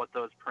what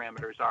those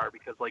parameters are.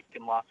 Because like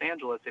in Los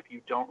Angeles, if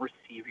you don't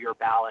receive your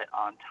ballot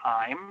on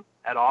time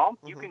at all,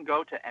 you can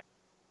go to any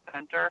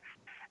center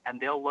and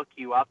they'll look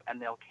you up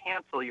and they'll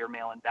cancel your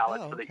mail-in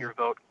ballot so that your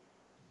vote.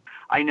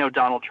 I know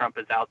Donald Trump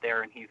is out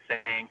there and he's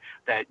saying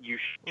that you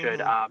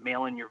should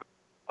mail in your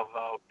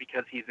vote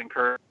because he's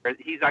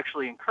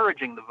actually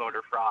encouraging the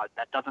voter fraud.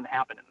 That doesn't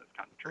happen in this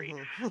country.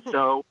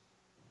 So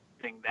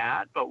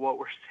that, but what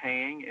we're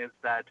saying is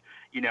that,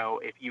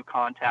 if you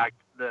contact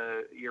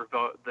the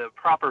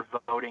proper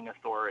voting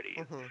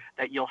authorities,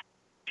 that you'll have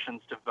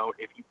options to vote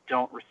if you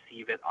don't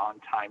receive it on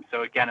time.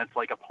 So again, it's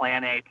like a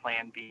plan A,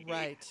 plan B,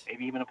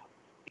 maybe even a plan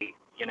C,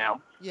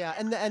 Yeah,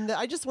 and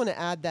I just want to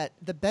add that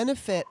the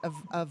benefit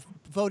of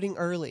voting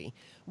early,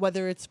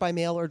 whether it's by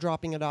mail or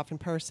dropping it off in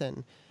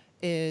person,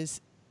 is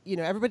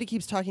everybody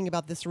keeps talking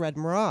about this red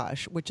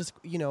mirage, which is,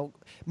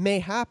 may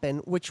happen,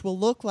 which will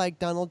look like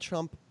Donald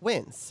Trump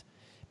wins.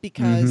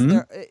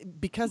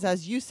 Because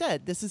as you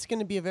said, this is going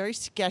to be a very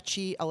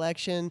sketchy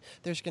election.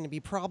 There's going to be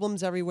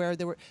problems everywhere.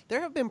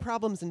 There have been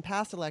problems in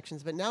past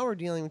elections, but now we're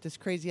dealing with this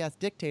crazy ass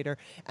dictator.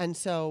 And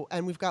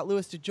we've got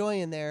Louis DeJoy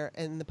in there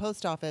in the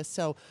post office.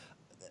 So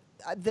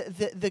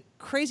the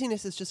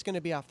craziness is just going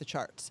to be off the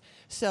charts.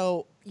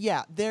 So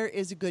yeah, there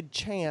is a good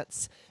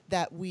chance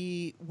that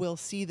we will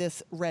see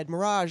this red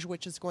mirage,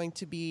 which is going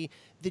to be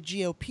the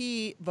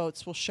GOP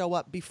votes will show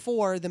up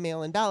before the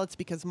mail-in ballots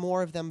because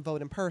more of them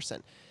vote in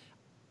person.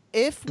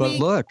 If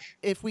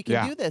we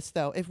can do this,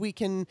 though,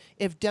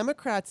 if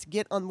Democrats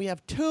get on, we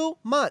have 2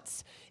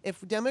 months.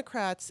 If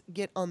Democrats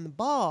get on the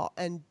ball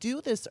and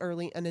do this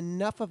early, and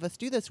enough of us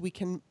do this, we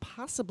can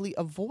possibly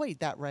avoid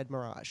that red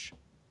mirage.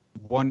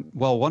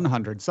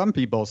 100. Some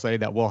people say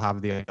that we'll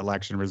have the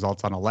election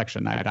results on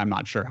election night. I'm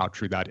not sure how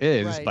true that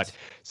is, but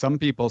some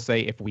people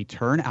say if we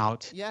turn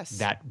out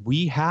that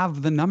we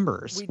have the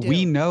numbers,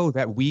 we know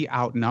that we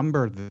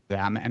outnumber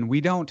them, and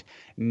we don't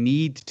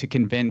need to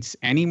convince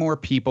any more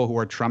people who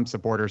are Trump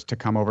supporters to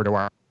come over to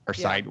our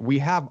side. We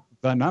have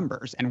the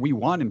numbers. And we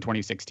won in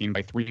 2016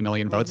 by 3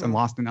 million votes and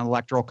lost in an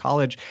electoral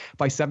college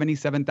by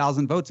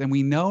 77,000 votes. And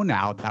we know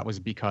now that was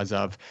because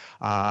of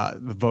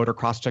the voter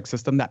cross-check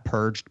system that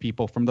purged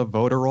people from the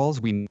voter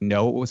rolls. We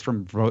know it was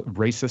from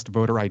racist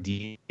voter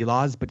ID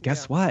laws. But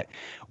guess what?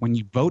 When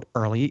you vote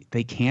early,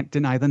 they can't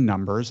deny the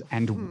numbers.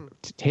 And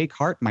to take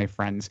heart, my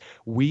friends,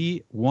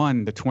 we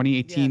won the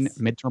 2018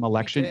 midterm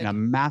election in a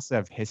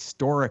massive,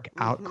 historic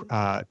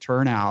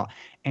turnout.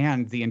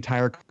 And the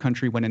entire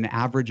country went an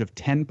average of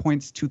 10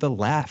 points to the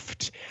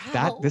left.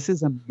 This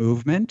is a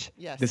movement.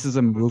 This is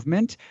a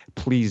movement.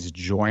 Please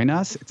join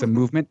us. It's a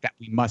movement that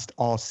we must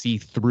all see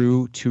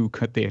through to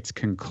its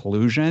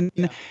conclusion.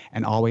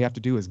 And all we have to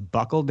do is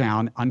buckle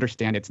down,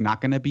 understand it's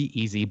not going to be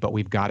easy, but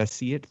we've got to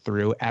see it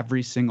through.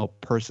 Every single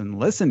person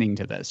listening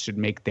to this should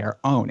make their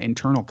own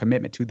internal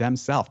commitment to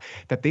themselves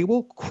that they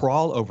will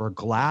crawl over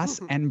glass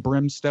and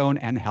brimstone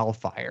and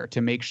hellfire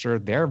to make sure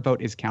their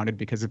vote is counted,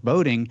 because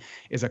voting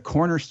is a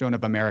cornerstone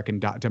of American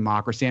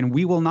democracy, and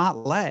we will not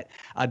let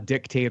a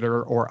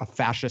dictator or a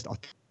fascist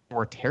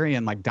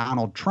authoritarian like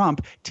Donald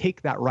Trump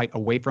take that right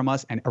away from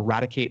us and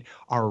eradicate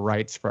our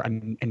rights for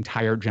an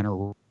entire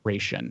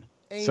generation.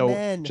 Amen.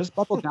 So just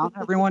buckle down,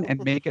 everyone,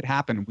 and make it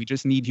happen. We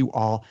just need you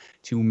all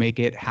to make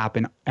it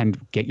happen and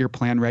get your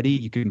plan ready.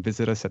 You can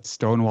visit us at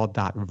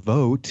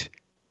stonewall.vote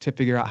to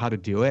figure out how to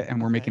do it,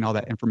 and we're making all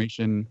that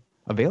information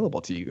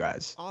available to you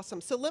guys.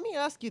 Awesome. So let me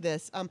ask you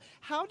this.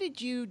 How did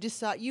you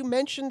decide? You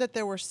mentioned that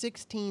there were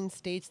 16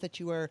 states that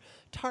you were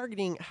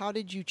targeting. How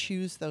did you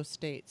choose those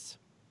states?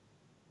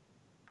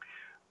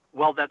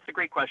 Well, that's a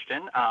great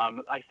question.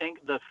 I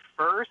think the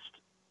first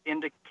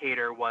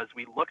indicator was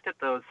we looked at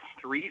those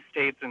 3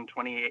 states in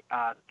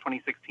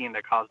 2016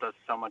 that caused us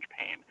so much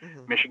pain.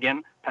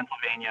 Michigan,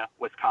 Pennsylvania,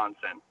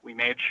 Wisconsin. We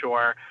made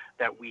sure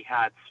that we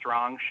had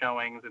strong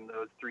showings in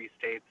those 3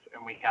 states,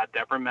 and we had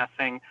Deborah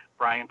Messing,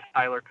 Brian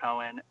Tyler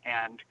Cohen,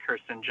 and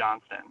Kirsten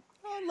Johnson.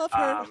 Oh, I love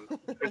her.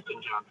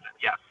 Kirsten Johnson,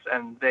 yes.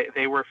 And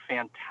they were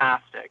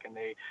fantastic. And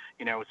they,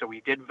 so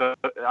we did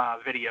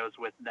videos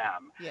with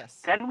them.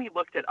 Yes. Then we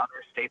looked at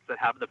other states that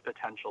have the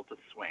potential to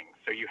swing.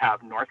 So you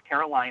have North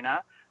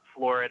Carolina,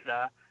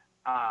 Florida,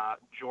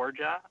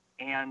 Georgia,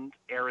 and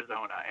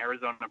Arizona.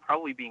 Arizona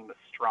probably being the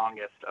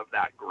strongest of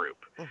that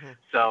group.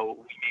 So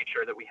we made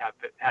sure that we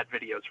had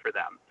videos for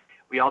them.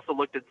 We also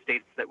looked at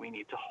states that we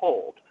need to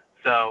hold.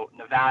 So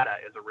Nevada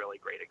is a really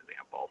great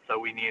example. So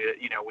we needed,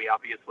 we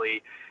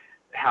obviously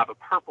have a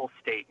purple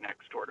state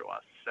next door to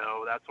us.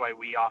 So that's why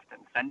we often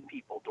send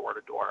people door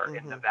to door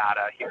in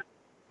Nevada here at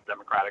the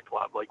Democratic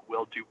Club. Like,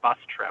 we'll do bus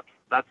trips.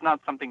 That's not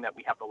something that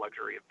we have the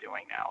luxury of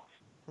doing now.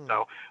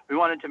 So we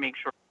wanted to make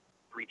sure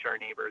we reach our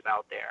neighbors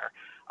out there.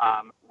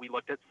 We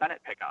looked at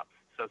Senate pickups.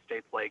 So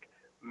states like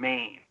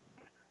Maine,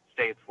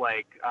 states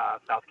like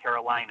South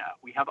Carolina.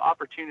 We have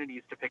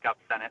opportunities to pick up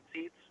Senate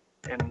seats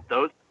in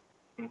those,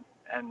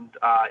 and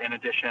in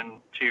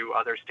addition to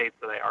other states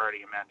that I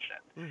already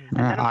mentioned.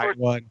 And then, of course,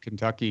 Iowa and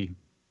Kentucky.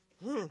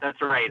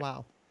 That's right.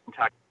 Wow.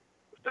 Kentucky.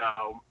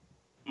 So,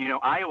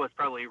 Iowa's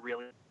probably a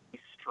really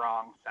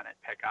strong Senate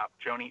pickup.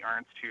 Joni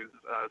Ernst, who's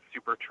a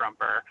super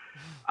Trumper.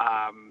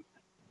 I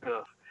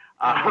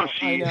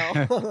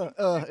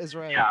know. Is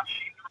right. Yeah.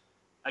 She's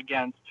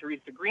against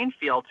Teresa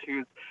Greenfield,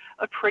 who's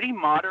a pretty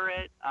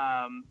moderate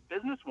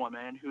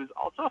businesswoman who's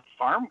also a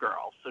farm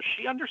girl. So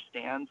she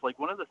understands, like,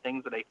 one of the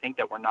things that I think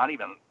that we're not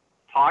even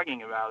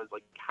talking about is,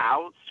 like,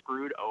 how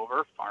screwed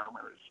over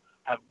farmers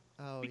have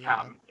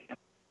become. Yeah.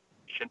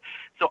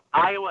 So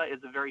Iowa is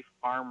a very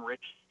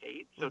farm-rich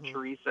state. So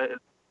Teresa is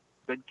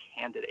a good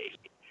candidate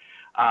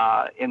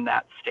in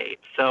that state.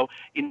 So,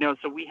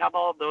 so we have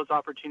all of those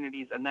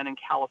opportunities. And then in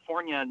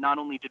California, not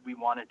only did we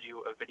want to do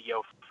a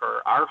video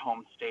for our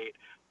home state,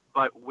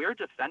 but we're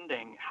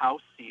defending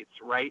House seats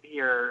right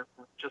here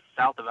just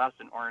south of us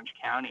in Orange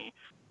County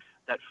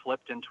that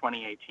flipped in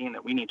 2018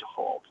 that we need to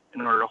hold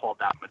in order to hold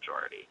that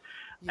majority.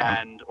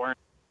 Yeah. And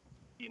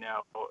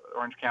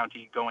Orange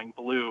County going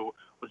blue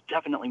was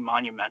definitely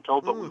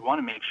monumental, but we want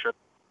to make sure it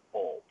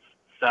holds.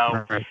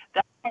 So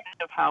that's kind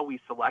of how we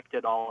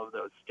selected all of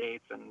those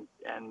states, and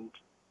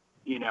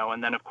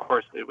then of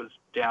course it was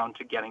down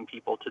to getting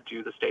people to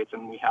do the states,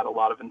 and we had a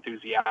lot of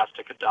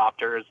enthusiastic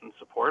adopters and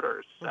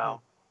supporters.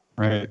 So.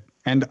 Right.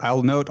 And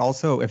I'll note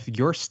also, if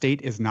your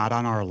state is not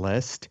on our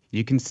list,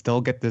 you can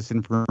still get this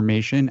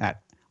information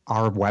at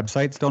our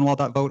website,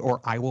 stonewall.vote or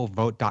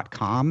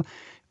iwillvote.com.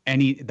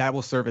 That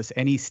will service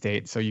any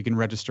state, so you can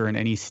register in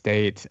any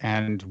state.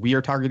 And we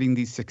are targeting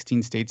these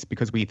 16 states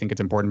because we think it's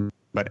important.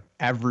 But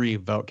every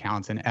vote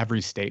counts in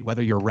every state,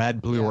 whether you're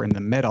red, blue, or in the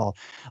middle.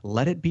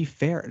 Let it be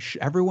fair.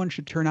 Everyone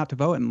should turn out to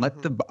vote, and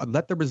let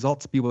the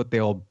results be what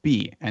they'll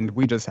be. And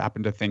we just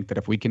happen to think that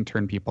if we can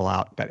turn people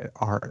out, that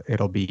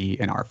it'll be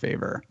in our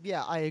favor.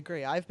 Yeah, I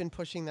agree. I've been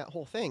pushing that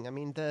whole thing. I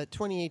mean, the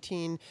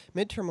 2018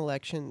 midterm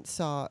election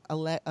saw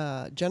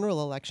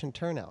general election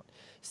turnout.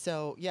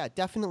 So yeah,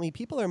 definitely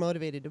people are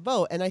motivated to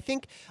vote. And I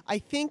think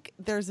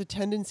there's a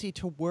tendency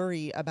to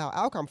worry about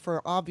outcome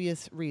for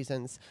obvious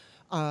reasons,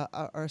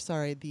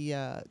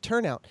 the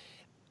turnout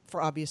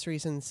for obvious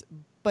reasons.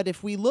 But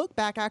if we look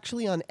back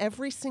actually on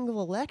every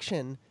single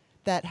election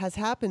that has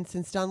happened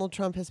since Donald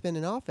Trump has been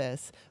in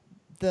office,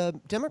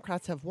 the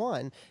Democrats have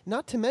won,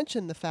 not to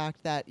mention the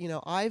fact that,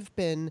 I've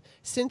been,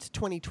 since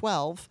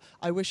 2012,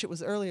 I wish it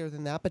was earlier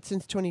than that, but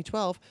since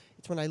 2012,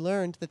 it's when I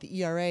learned that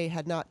the ERA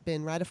had not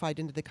been ratified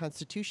into the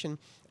Constitution.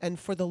 And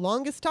for the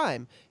longest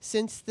time,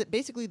 since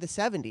basically the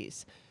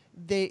 70s,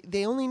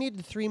 they only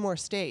needed 3 more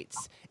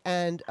states.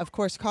 And of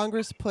course,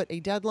 Congress put a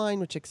deadline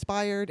which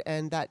expired,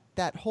 and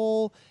that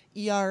whole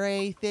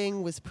ERA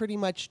thing was pretty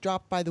much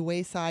dropped by the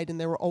wayside, and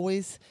there were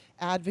always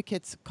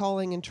advocates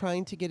calling and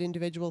trying to get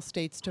individual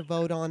states to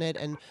vote on it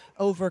and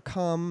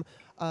overcome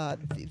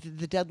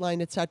the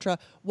deadline, etc.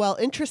 Well,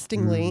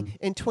 interestingly,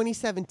 in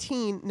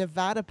 2017,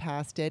 Nevada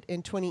passed it.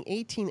 In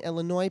 2018,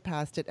 Illinois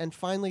passed it, and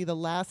finally, the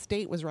last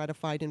state was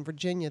ratified in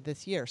Virginia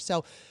this year.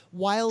 So,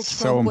 while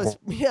Trump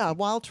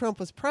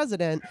was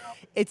president,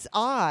 it's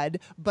odd,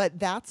 but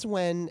that's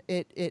when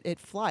it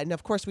flied. And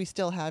of course, we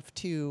still have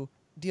to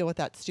deal with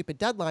that stupid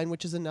deadline,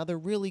 which is another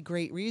really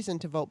great reason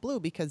to vote blue,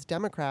 because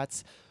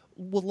Democrats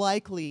will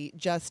likely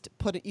just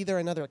put either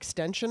another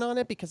extension on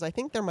it, because I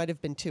think there might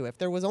have been 2. If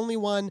there was only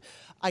one,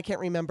 I can't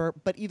remember.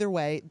 But either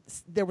way,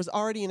 there was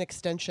already an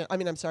extension.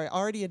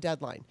 Already a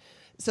deadline.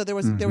 So there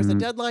was a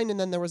deadline, and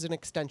then there was an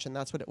extension.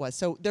 That's what it was.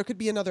 So there could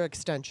be another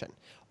extension,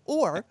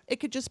 or it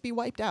could just be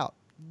wiped out.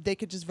 They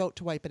could just vote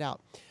to wipe it out.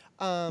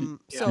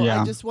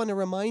 I just want to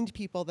remind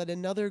people that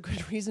another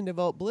good reason to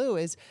vote blue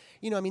is,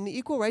 the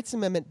Equal Rights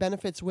Amendment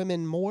benefits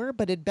women more,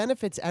 but it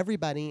benefits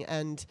everybody.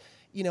 And,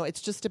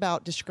 it's just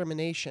about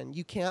discrimination.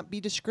 You can't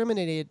be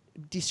discriminated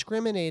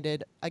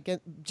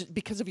against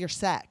because of your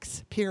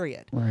sex,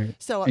 period. Right.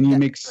 So, and you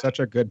make such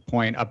a good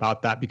point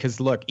about that,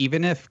 because look,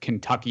 even if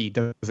Kentucky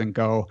doesn't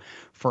go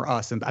for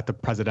us at the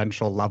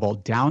presidential level,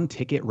 down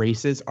ticket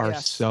races are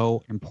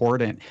so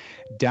important.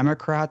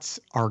 Democrats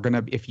are going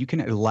to, if you can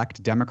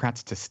elect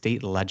Democrats to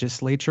state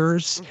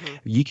legislatures,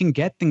 you can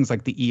get things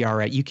like the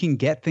ERA, you can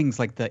get things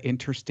like the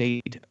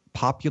Interstate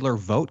Popular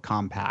Vote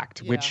Compact,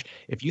 which,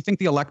 if you think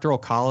the Electoral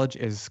College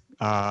is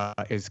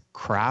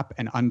crap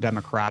and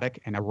undemocratic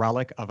and a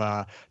relic of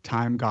a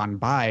time gone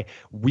by,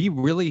 we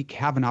really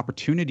have an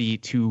opportunity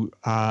to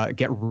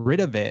get rid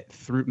of it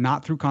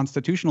not through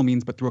constitutional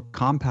means, but through a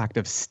compact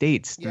of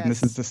states. And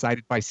this is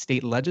decided by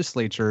state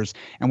legislatures,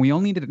 and we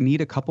only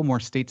need a couple more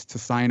states to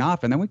sign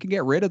off, and then we can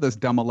get rid of this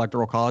dumb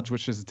Electoral College,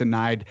 which has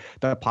denied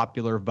the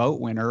popular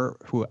vote winner,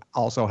 who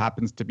also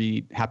happened to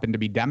be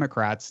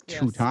Democrats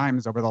 2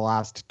 times over the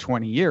last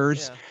 20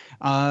 years,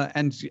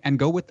 and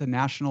go with the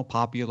national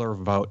popular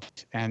vote.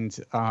 And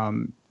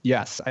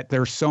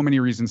there's so many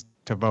reasons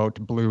to vote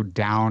blue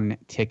down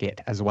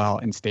ticket as well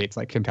in states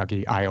like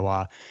Kentucky,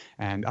 Iowa,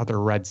 and other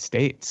red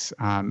states.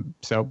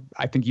 So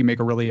I think you make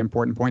a really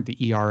important point. The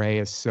ERA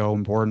is so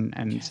important,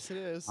 and yes, it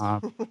is.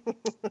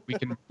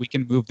 we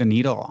can move the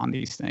needle on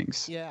these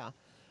things. Yeah.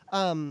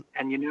 And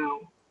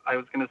I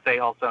was going to say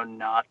also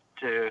not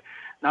to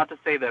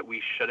say that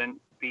we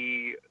shouldn't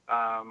be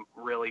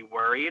really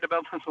worried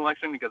about this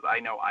election, because I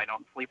know I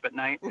don't sleep at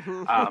night.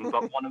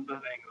 But one of the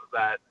things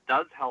that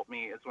does help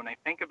me is when I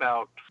think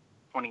about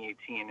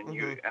 2018,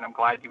 and I'm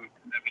glad that we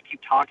keep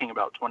talking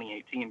about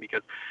 2018,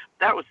 because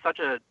that was such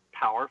a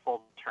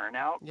powerful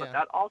turnout. Yeah. But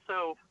that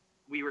also,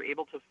 we were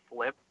able to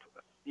flip,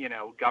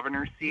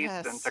 governor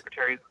seats and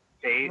secretaries of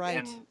state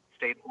in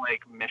states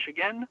like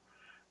Michigan,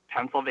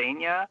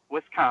 Pennsylvania,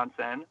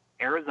 Wisconsin,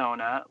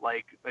 Arizona.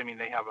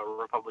 They have a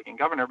Republican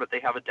governor, but they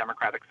have a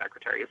Democratic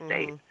Secretary of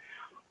State.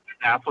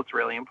 That's what's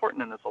really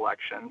important in this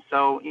election.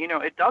 So,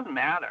 it does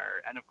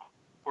matter. And of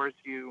course,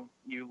 you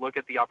look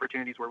at the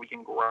opportunities where we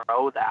can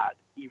grow that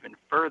even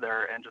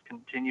further and just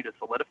continue to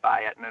solidify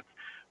it. And it's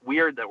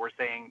weird that we're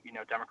saying,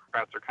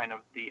 Democrats are kind of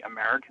the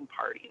American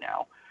party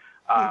now.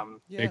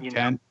 Big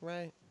Tent.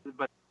 Right.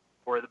 But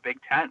we're the Big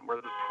Tent. We're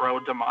the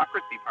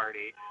pro-democracy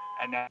party.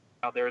 And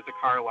now there's a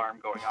car alarm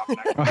going off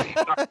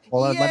next.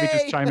 Well, let me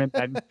just chime in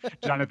then,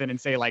 Jonathan, and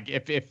say,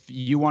 if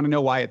you want to know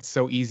why it's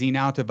so easy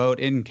now to vote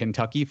in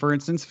Kentucky, for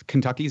instance,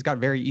 Kentucky's got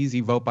very easy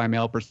vote by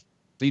mail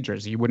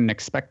procedures. You wouldn't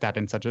expect that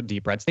in such a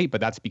deep red state,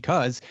 but that's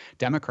because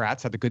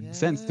Democrats had the good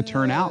sense to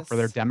turn out for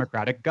their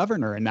Democratic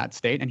governor in that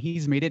state, and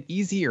he's made it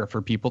easier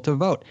for people to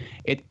vote.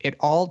 It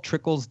all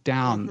trickles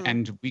down,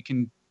 and we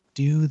can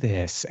do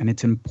this, and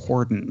it's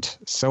important,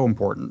 so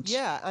important.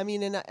 Yeah,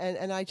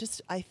 and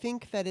I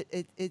think that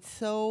it's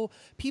so,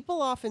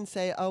 people often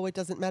say, oh, it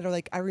doesn't matter.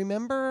 I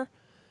remember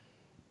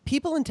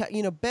people in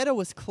Beto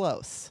was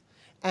close,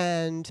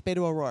 and Beto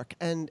O'Rourke,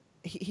 and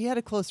he had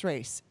a close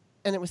race,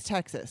 and it was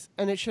Texas,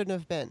 and it shouldn't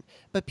have been.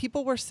 But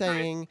people were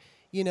saying,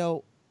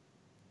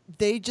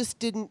 they just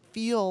didn't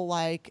feel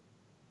like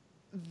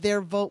their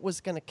vote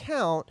was going to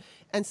count,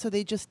 and so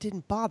they just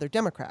didn't bother,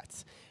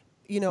 Democrats.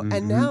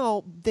 And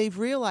now they've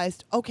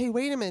realized, okay,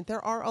 wait a minute,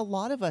 there are a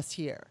lot of us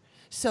here.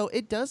 So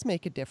it does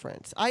make a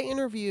difference. I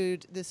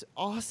interviewed this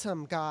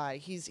awesome guy.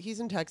 He's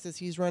in Texas.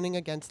 He's running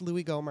against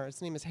Louis Gohmert.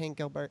 His name is Hank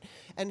Gilbert,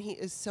 and he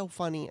is so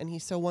funny and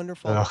he's so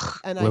wonderful. Ugh,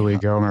 And Louis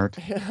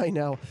Gohmert. I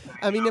know.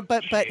 I mean,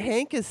 but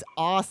Hank is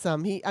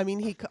awesome.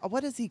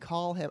 What does he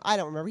call him? I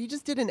don't remember. He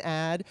just did an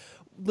ad,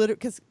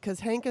 because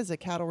Hank is a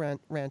cattle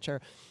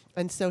rancher.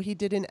 And so he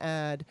did an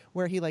ad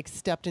where he like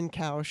stepped in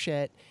cow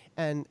shit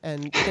and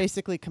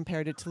basically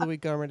compared it to Louis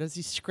Gohmert as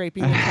he's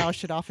scraping the cow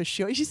shit off his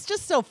shoe. He's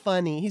just so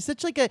funny. He's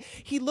such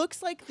he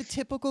looks like the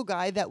typical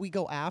guy that we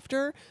go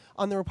after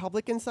on the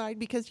Republican side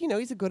because,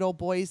 he's a good old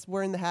boy. He's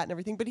wearing the hat and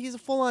everything, but he's a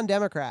full-on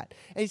Democrat.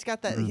 And he's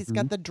got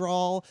the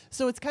drawl.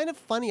 So it's kind of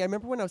funny. I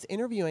remember when I was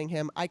interviewing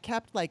him, I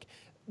kept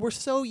we're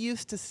so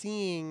used to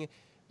seeing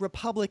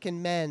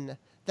Republican men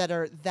that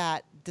are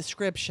that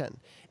description.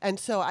 And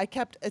so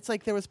it's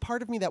like there was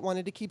part of me that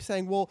wanted to keep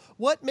saying, well,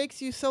 what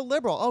makes you so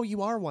liberal? Oh,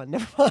 you are one.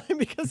 Never mind.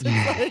 Because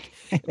it's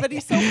but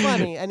he's so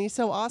funny and he's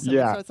so awesome.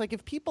 Yeah. So it's like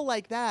if people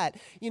like that,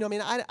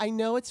 I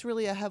know it's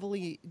really a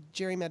heavily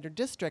gerrymandered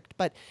district,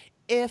 but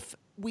if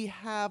we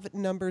have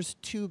numbers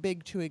too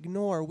big to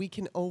ignore, we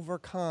can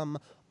overcome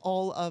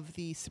all of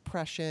the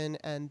suppression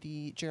and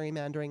the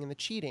gerrymandering and the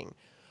cheating.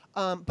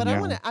 But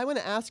yeah. I want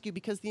to ask you,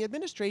 because the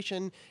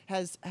administration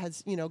has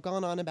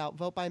gone on about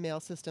vote by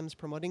mail systems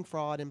promoting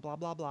fraud and blah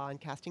blah blah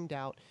and casting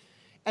doubt,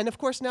 and of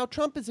course now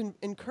Trump is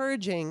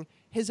encouraging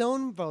his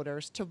own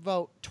voters to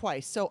vote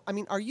twice. So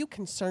are you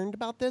concerned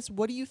about this?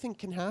 What do you think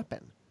can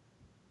happen?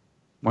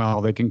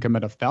 Well, they can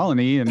commit a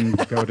felony and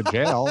go to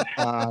jail.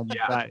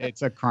 But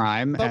it's a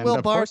crime. But and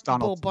will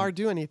Donald Barr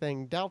do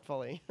anything?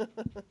 Doubtfully.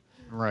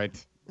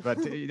 Right.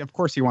 But of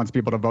course he wants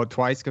people to vote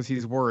twice because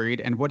he's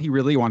worried. And what he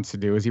really wants to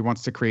do is he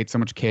wants to create so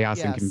much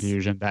chaos and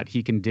confusion that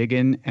he can dig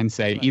in and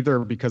say either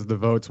because the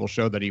votes will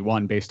show that he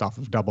won based off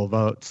of double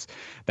votes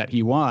that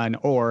he won,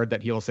 or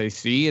that he'll say,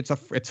 see,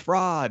 it's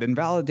fraud,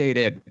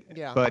 invalidated.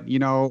 Yeah. But,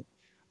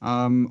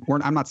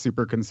 I'm not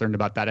super concerned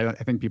about that. I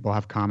think people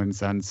have common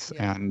sense.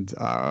 Yeah. And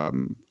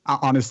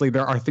honestly,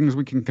 there are things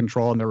we can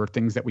control and there are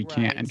things that we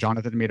can't. And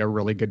Jonathan made a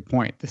really good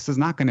point. This is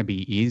not going to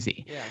be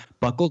easy. Yeah.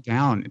 Buckle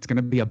down. It's going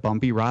to be a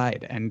bumpy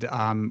ride. And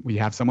we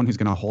have someone who's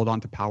going to hold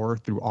on to power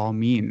through all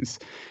means.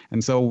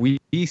 And so we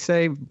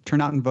say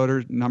turnout and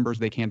voter numbers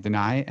they can't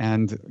deny.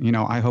 And,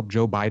 I hope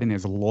Joe Biden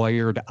is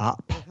lawyered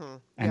up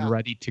and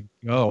ready to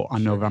go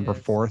on November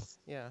 4th.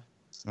 Yeah.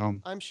 So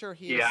I'm sure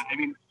he is. Yeah,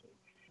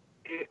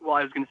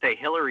 I was going to say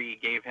Hillary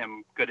gave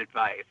him good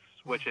advice,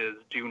 which is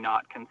do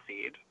not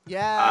concede.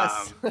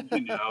 Yes.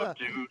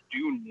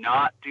 Do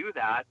not do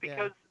that,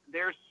 because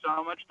there's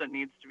so much that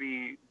needs to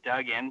be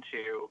dug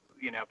into,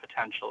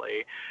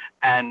 potentially.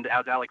 And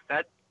as Alex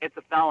said, it's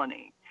a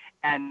felony.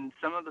 And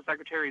some of the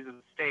secretaries of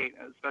state,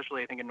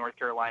 especially I think in North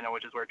Carolina,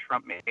 which is where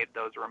Trump made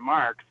those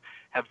remarks,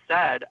 have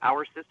said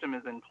our system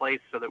is in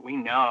place so that we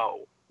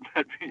know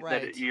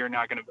that you're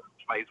not going to vote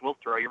twice. We'll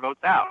throw your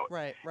votes out.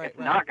 Right. It's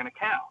not going to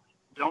count.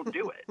 Don't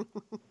do it.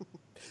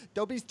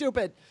 Don't be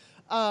stupid.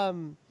 I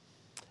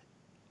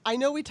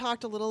know we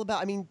talked a little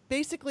about,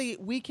 basically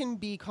we can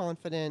be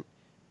confident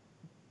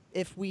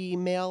if we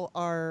mail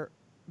our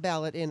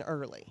ballot in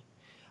early,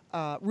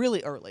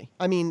 really early.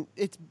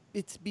 It's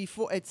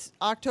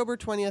October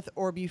 20th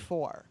or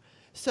before.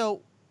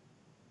 So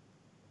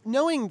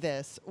knowing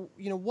this,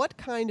 what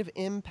kind of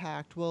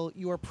impact will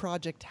your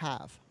project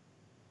have?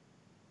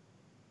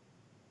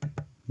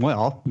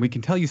 Well, we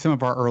can tell you some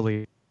of our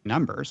early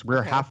numbers.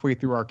 We're halfway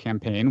through our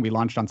campaign. We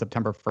launched on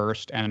September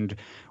 1st, and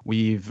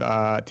we've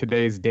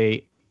today's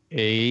date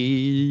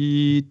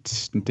 9.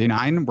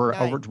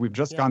 We've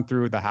just gone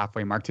through the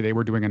halfway mark. Today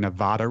we're doing a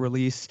Nevada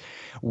release.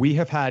 We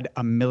have had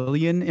 1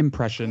 million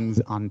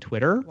impressions on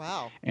Twitter.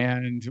 Wow.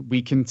 And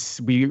we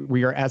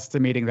are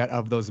estimating that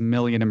of those 1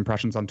 million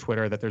impressions on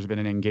Twitter, that there's been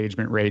an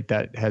engagement rate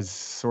that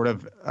has we're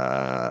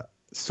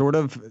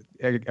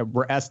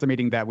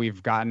estimating that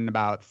we've gotten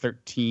about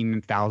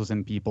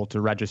 13,000 people to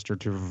register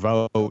to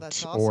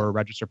vote or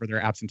register for their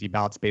absentee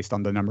ballots based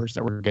on the numbers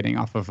that we're getting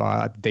off of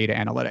data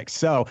analytics.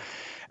 So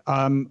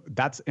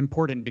that's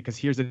important, because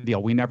here's the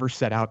deal. We never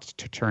set out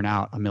to turn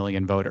out 1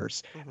 million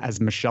voters. As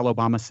Michelle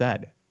Obama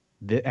said,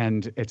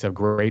 and it's a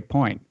great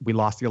point, we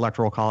lost the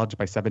Electoral College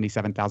by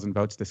 77,000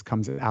 votes. This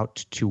comes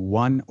out to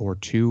 1 or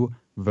 2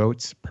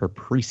 votes per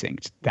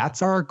precinct.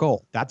 That's our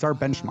goal. That's our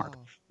benchmark.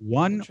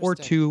 1 or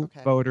 2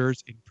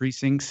 voters in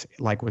precincts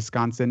like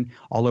Wisconsin,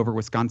 all over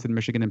Wisconsin,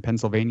 Michigan, and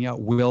Pennsylvania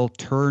will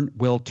turn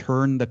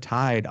the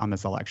tide on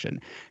this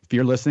election. If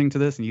you're listening to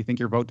this and you think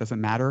your vote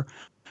doesn't matter,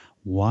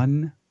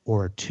 1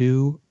 or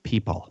 2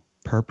 people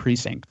per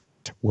precinct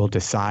will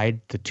decide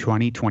the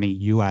 2020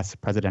 U.S.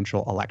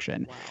 presidential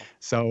election. Wow.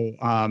 So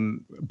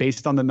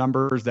based on the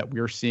numbers that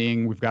we're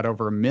seeing, we've got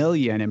over 1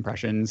 million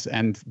impressions,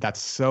 and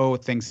that's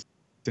thanks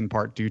in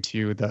part due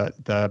to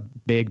the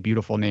big,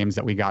 beautiful names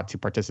that we got to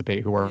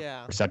participate who are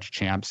such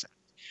champs,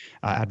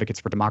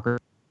 advocates for democracy,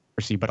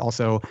 but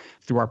also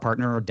through our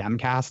partner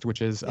Demcast, which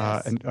is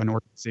an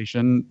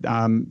organization,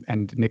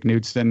 and Nick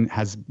Knudsen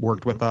has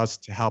worked with us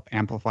to help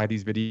amplify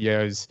these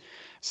videos.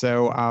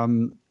 So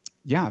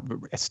Yeah,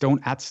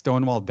 at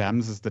Stonewall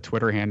Dems is the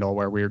Twitter handle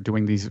where we're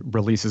doing these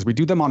releases. We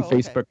do them on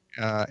Facebook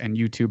and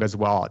YouTube as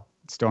well at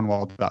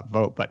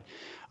stonewall.vote. But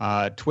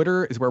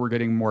Twitter is where we're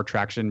getting more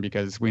traction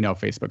because we know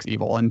Facebook's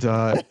evil, and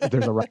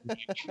there's a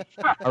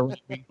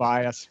right-wing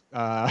bias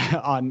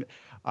on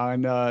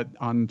the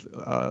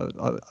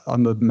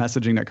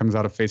messaging that comes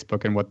out of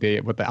Facebook and what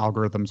the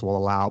algorithms will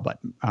allow. But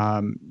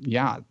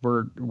yeah,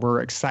 we're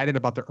excited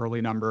about the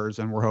early numbers,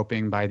 and we're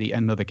hoping by the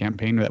end of the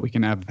campaign that we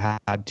can have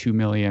had 2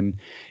 million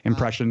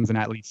impressions and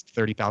at least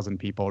 30,000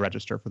 people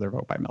register for their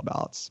vote by mail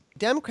ballots.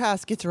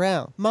 Demcast gets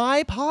around.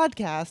 My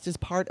podcast is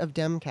part of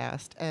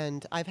Demcast,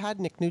 and I've had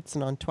Nick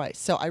Knudsen on twice.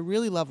 So I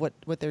really love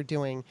what they're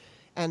doing,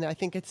 and I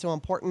think it's so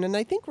important. And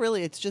I think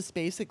really it's just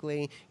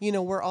basically,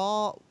 we're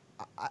all,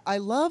 I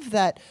love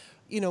that,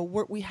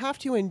 we have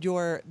to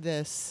endure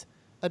this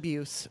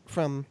abuse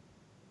from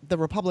the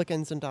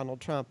Republicans and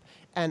Donald Trump.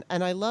 And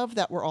I love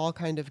that we're all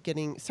kind of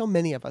getting, so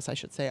many of us, I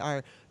should say,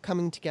 are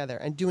coming together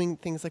and doing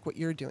things like what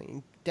you're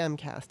doing,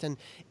 Demcast, and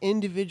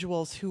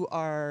individuals who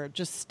are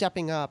just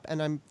stepping up.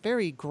 And I'm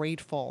very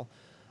grateful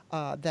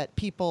that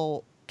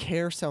people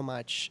care so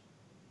much.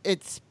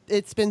 It's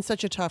been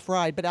such a tough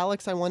ride. But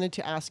Alex, I wanted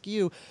to ask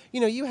you,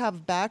 you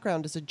have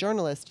background as a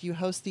journalist. You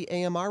host the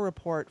AMR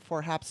report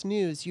for Haps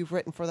News. You've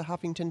written for the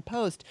Huffington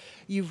Post.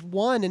 You've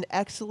won an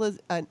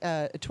excellent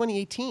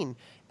 2018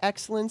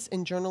 Excellence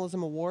in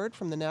Journalism Award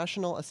from the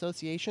National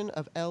Association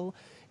of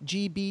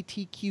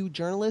LGBTQ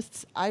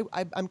Journalists.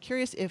 I'm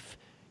curious if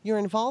your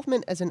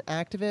involvement as an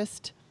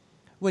activist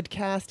would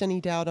cast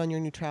any doubt on your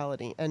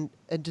neutrality, and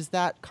does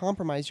that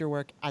compromise your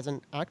work as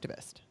an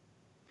activist?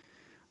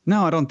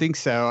 No, I don't think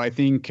so. I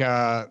think,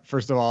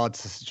 first of all,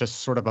 it's just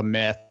sort of a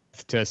myth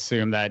to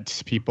assume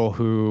that people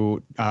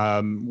who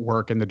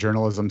work in the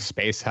journalism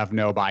space have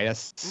no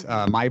bias.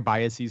 My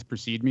biases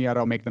precede me. I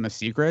don't make them a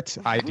secret.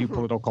 I do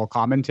political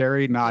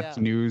commentary, not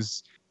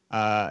news,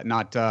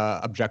 not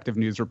objective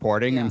news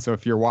reporting. And so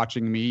if you're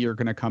watching me, you're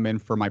going to come in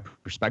for my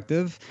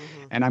perspective.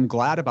 And I'm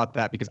glad about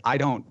that because I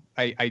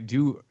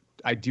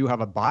do have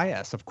a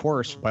bias, of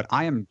course, but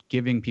I am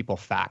giving people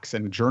facts,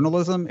 and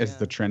journalism is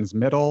the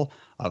transmission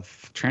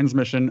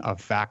of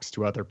facts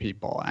to other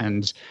people.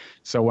 And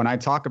so when I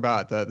talk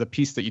about the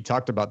piece that you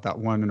talked about that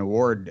won an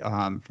award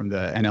from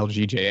the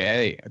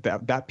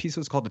NLGJA, that piece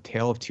was called "The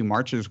Tale of Two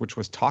Marches," which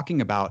was talking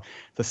about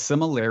the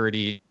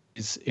similarities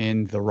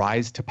in the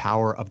rise to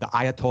power of the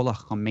Ayatollah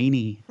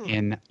Khomeini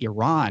in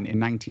Iran in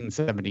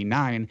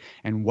 1979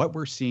 and what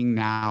we're seeing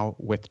now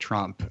with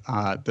Trump,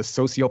 the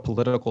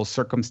socio-political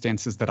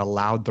circumstances that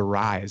allowed the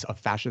rise of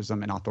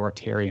fascism and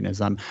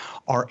authoritarianism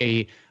are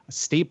a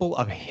staple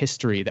of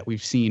history that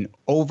we've seen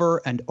over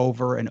and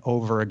over and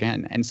over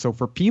again. And so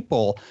for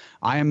people,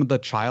 I am the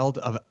child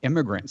of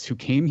immigrants who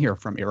came here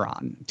from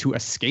Iran to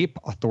escape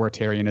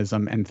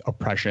authoritarianism and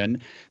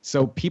oppression.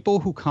 So people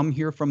who come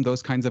here from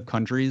those kinds of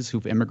countries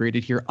who've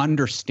immigrated here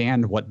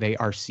understand what they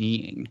are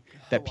seeing.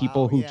 That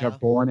people who are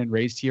born and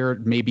raised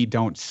here maybe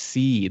don't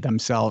see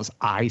themselves.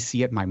 I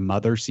see it. My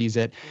mother sees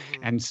it.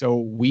 And so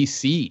we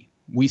see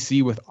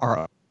with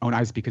our own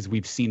eyes because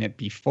we've seen it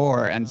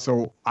before. And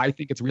so I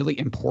think it's really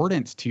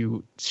important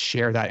to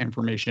share that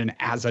information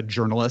as a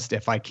journalist,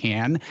 if I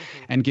can,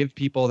 and give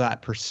people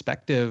that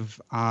perspective.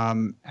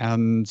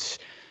 And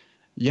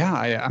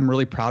yeah, I'm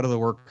really proud of the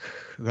work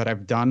that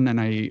I've done.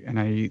 And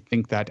I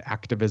think that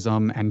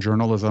activism and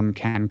journalism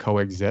can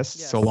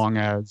coexist so long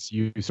as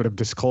you sort of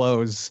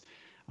disclose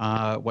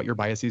what your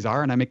biases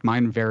are. And I make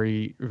mine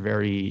very,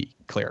 very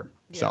clear.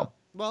 So.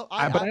 Well,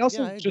 but I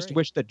also just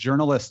wish that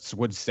journalists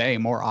would say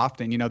more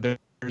often,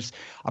 there's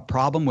a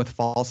problem with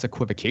false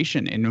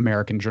equivocation in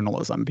American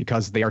journalism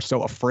because they are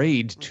so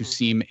afraid to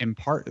seem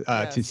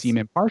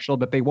impartial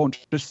that they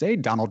won't just say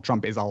Donald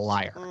Trump is a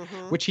liar,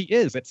 which he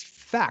is. It's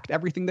fact.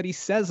 Everything that he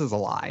says is a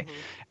lie.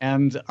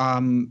 And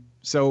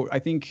so I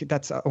think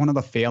that's one of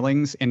the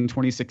failings in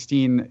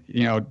 2016.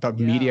 The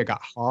media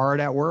got hard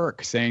at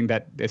work saying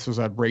that this was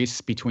a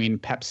race between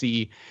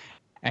Pepsi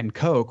and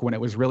Coke when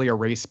it was really a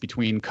race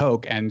between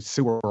Coke and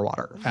sewer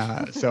water.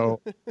 I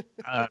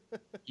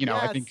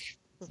think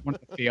it's one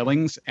of the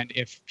failings. And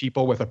if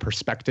people with a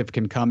perspective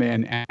can come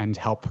in and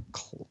help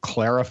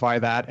clarify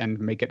that and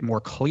make it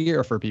more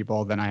clear for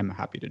people, then I'm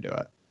happy to do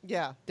it.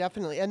 Yeah,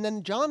 definitely. And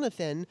then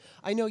Jonathan,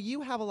 I know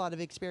you have a lot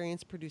of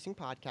experience producing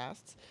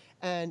podcasts,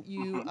 and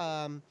you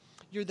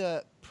you're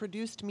the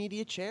produced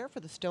media chair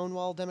for the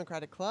Stonewall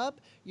Democratic Club.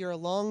 You're a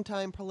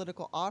longtime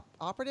political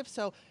operative.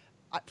 So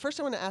first,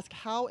 I want to ask,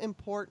 how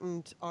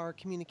important are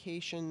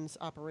communications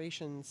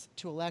operations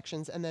to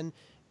elections, and then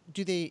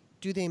do they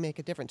make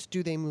a difference?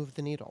 Do they move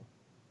the needle?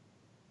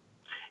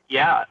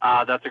 Yeah,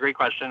 that's a great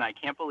question. I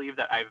can't believe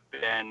that I've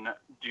been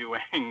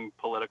doing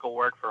political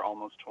work for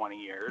almost 20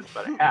 years,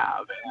 but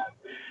I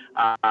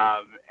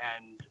have.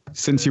 And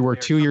since you were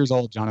 2 years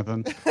old,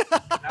 Jonathan.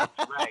 That's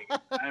right.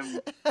 I'm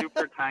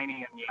super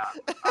tiny and young.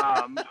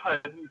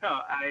 But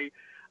no,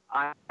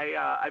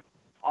 I've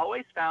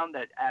always found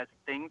that as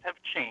things have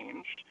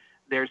changed,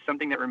 there's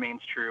something that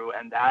remains true,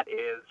 and that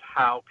is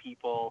how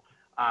people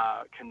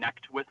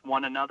connect with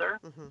one another.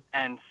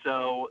 And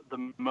so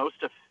the most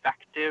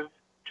effective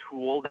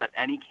tool that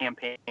any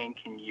campaign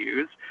can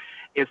use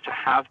is to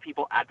have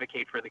people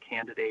advocate for the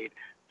candidate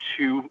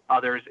to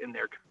others in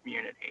their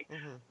community.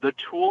 The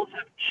tools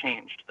have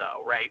changed,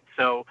 though, right?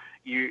 So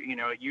you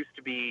know, it used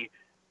to be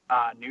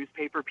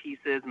newspaper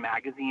pieces,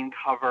 magazine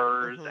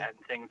covers, and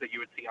things that you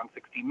would see on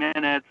 60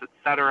 Minutes, et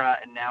cetera.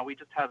 And now we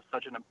just have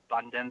such an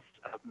abundance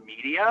of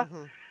media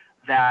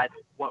that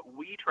what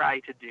we try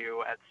to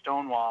do at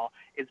Stonewall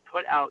is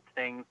put out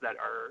things that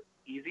are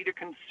easy to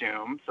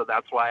consume. So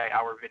that's why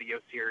our video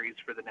series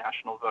for the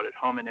National Vote at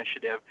Home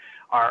initiative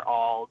are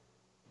all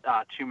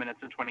 2 minutes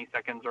and 20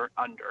 seconds or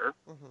under.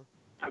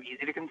 So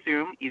easy to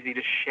consume, easy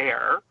to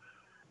share,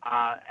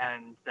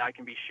 and that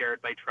can be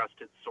shared by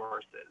trusted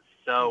sources.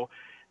 So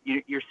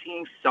you're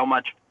seeing so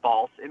much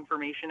false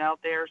information out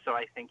there. So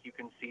I think you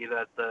can see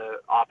that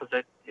the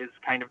opposite is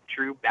kind of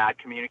true. Bad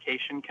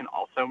communication can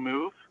also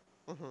move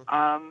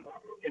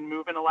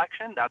an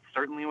election. That's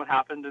certainly what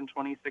happened in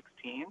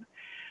 2016.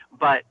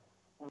 But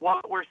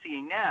what we're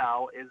seeing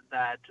now is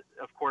that,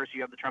 of course,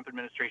 you have the Trump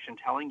administration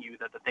telling you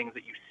that the things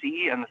that you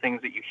see and the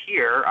things that you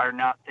hear are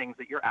not things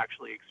that you're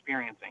actually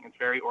experiencing. It's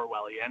very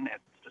Orwellian.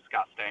 It's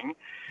disgusting.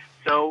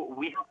 So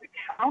we have to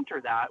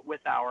counter that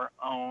with our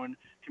own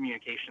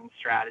communication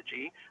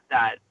strategy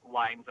that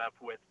lines up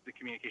with the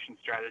communication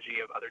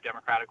strategy of other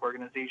Democratic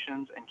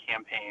organizations and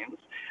campaigns.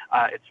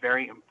 It's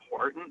very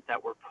important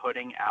that we're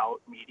putting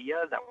out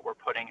media, that we're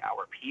putting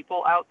our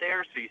people out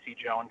there. So you see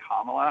Joe and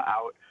Kamala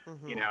out,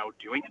 you know,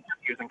 doing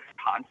interviews and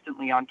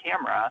constantly on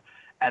camera,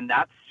 and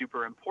that's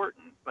super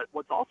important. But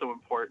what's also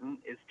important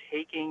is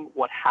taking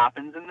what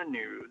happens in the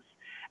news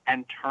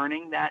and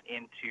turning that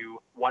into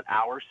what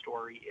our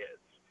story is,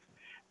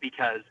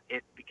 because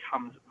it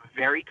becomes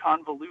very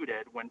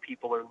convoluted when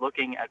people are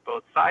looking at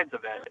both sides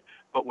of it.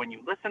 But when you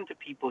listen to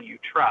people you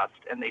trust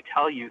and they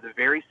tell you the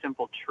very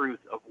simple truth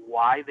of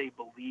why they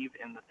believe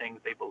in the things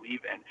they believe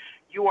in,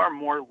 you are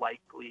more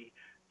likely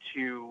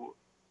to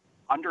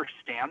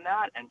understand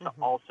that and to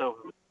also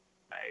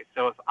say.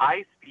 So if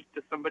I speak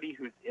to somebody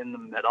who's in the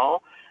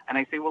middle and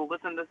I say, well,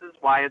 listen, this is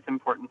why it's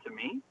important to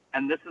me,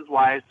 and this is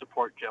why I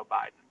support Joe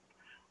Biden.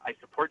 I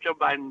support Joe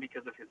Biden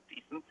because of his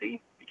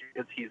decency,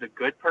 because he's a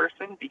good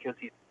person, because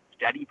he's a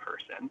steady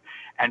person,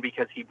 and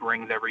because he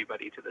brings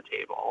everybody to the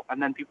table. And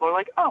then people are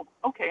like, oh,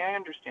 okay, I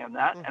understand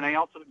that. And I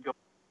also go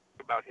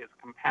about his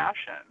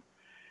compassion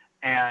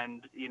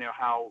and, you know,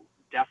 how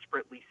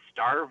desperately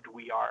starved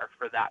we are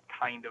for that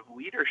kind of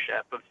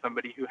leadership of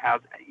somebody who has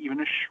even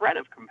a shred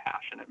of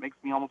compassion. It makes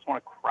me almost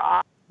want to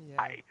cry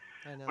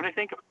when I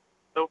think of it.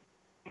 So,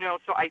 you know,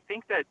 so I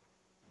think that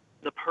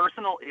the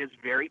personal is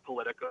very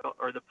political,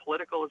 or the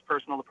political is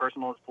personal, the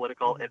personal is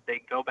political. If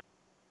they go back,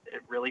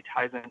 it really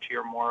ties into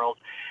your morals.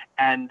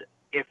 And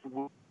if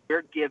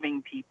we're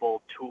giving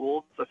people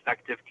tools,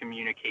 effective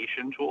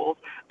communication tools,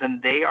 then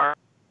they are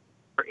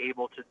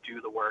able to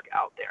do the work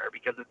out there,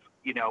 because it's,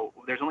 you know,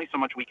 there's only so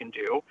much we can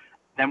do.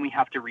 Then we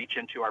have to reach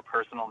into our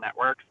personal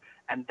networks,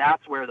 and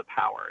that's where the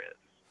power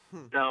is.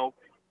 So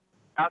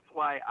that's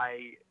why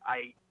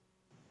I,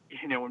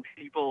 you know, when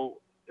people,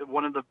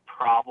 one of the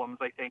problems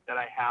I think that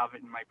I have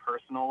in my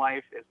personal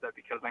life is that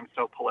because I'm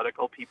so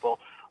political, people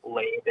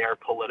lay their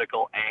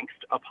political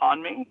angst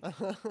upon me.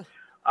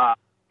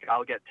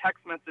 I'll get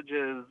text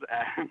messages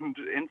and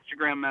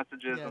Instagram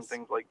messages and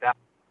things like that.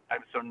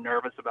 I'm so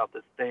nervous about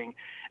this thing.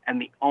 And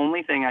the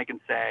only thing I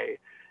can say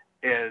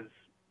is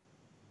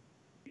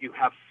you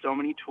have so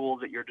many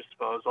tools at your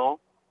disposal.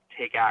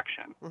 Take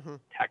action.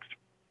 Text,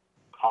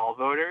 call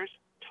voters,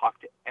 talk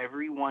to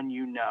everyone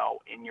you know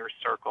in your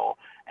circle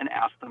and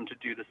ask them to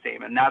do the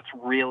same. And that's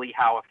really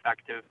how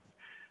effective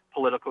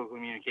political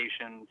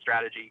communication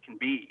strategy can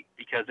be,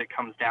 because it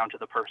comes down to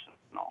the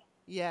personal.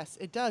 Yes,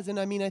 it does. And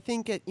I mean, I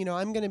think you know,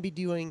 I'm going to be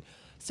doing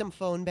some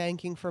phone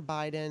banking for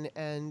Biden,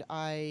 and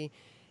I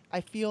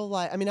feel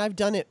like, I mean, I've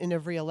done it in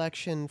every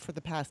election for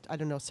the past, I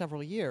don't know,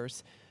 several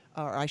years,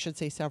 or I should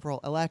say several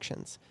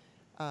elections.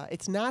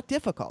 It's not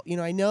difficult. You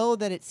know, I know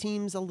that it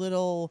seems a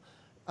little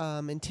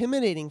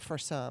intimidating for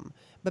some,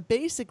 but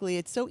basically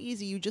it's so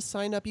easy. You just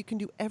sign up. You can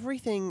do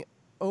everything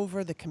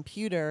over the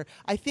computer.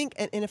 I think,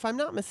 and if I'm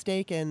not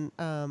mistaken,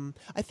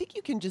 I think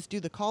you can just do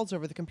the calls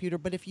over the computer.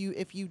 But if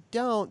you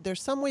don't,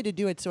 there's some way to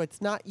do it so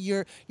it's not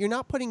you're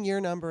not putting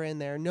your number in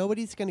there.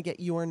 Nobody's going to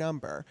get your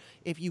number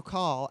if you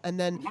call. And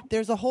then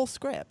there's a whole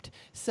script.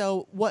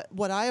 So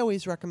what I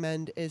always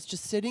recommend is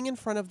just sitting in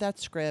front of that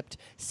script,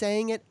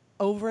 saying it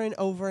over and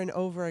over and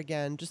over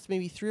again, just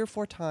maybe 3 or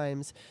 4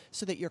 times,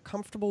 so that you're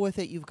comfortable with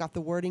it, you've got the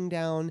wording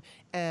down,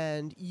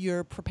 and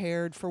you're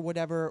prepared for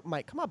whatever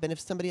might come up. And if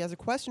somebody has a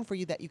question for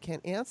you that you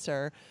can't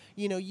answer,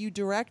 you know, you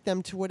direct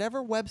them to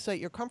whatever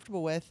website you're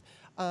comfortable with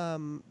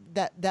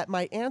that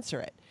might answer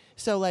it.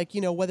 So, like,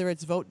 you know, whether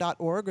it's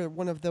vote.org or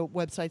one of the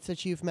websites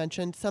that you've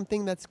mentioned,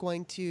 something that's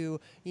going to,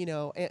 you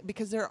know,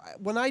 because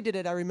when I did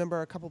it, I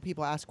remember a couple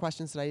people asked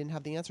questions that I didn't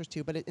have the answers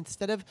to, but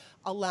instead of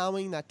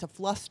allowing that to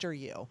fluster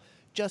you,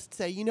 just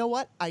say, you know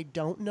what, I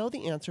don't know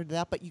the answer to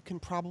that, but you can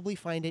probably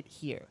find it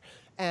here.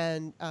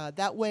 And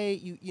that way,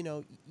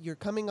 you're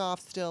coming off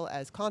still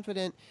as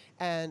confident.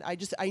 And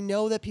I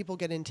know that people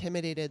get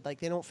intimidated, like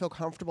they don't feel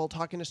comfortable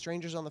talking to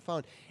strangers on the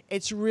phone.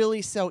 It's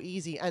really so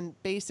easy.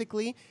 And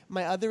basically,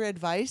 my other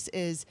advice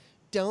is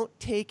don't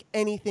take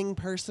anything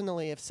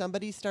personally. If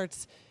somebody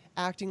starts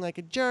acting like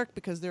a jerk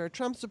because they're a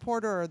Trump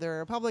supporter or they're a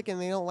Republican,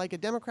 they don't like a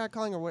Democrat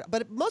calling or what,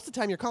 but most of the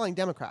time you're calling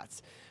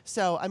Democrats.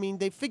 So, I mean,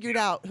 they've figured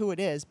out who it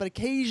is, but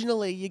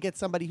occasionally you get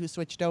somebody who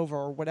switched over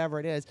or whatever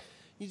it is.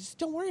 You just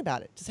don't worry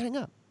about it. Just hang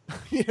up.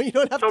 You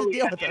don't have to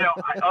deal with it.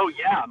 Oh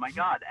yeah, my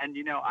God. And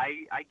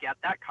I get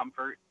that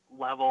comfort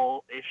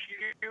level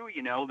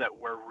issue, that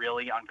we're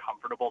really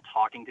uncomfortable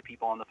talking to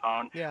people on the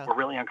phone. Yeah. We're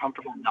really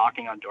uncomfortable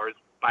knocking on doors.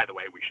 By the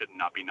way, we should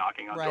not be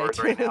knocking on doors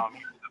right now. I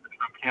mean, the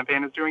Trump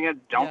campaign is doing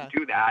it. Don't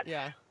do that.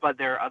 Yeah. But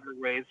there are other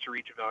ways to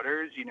reach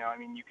voters. You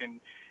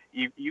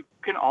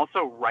can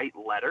also write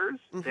letters.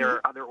 Mm-hmm. There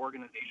are other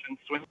organizations.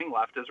 Swinging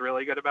Left is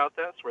really good about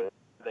this, where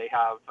they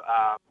have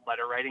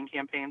letter writing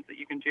campaigns that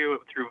you can do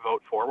through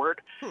Vote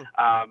Forward. So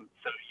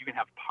you can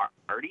have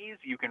parties.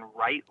 You can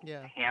write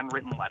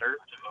handwritten letters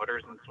to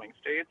voters in swing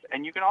states,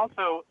 and you can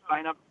also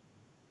sign up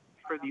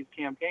for these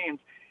campaigns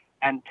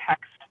and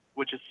text,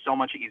 which is so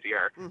much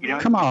easier. Mm-hmm.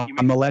 Come on,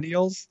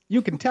 millennials.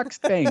 You can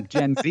text bank,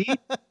 Gen Z.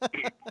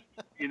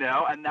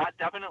 And that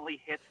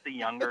definitely hits the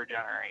younger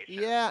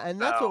generation. Yeah,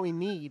 and that's what we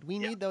need. We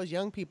need those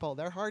young people.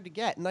 They're hard to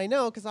get, and I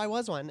know because I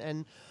was one.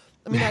 And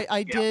I mean,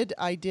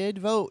 I did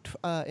vote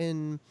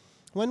in,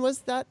 when was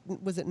that?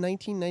 Was it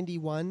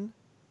 1991?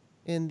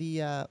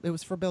 It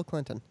was for Bill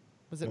Clinton.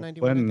 Was it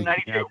 91?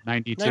 92.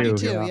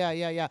 92.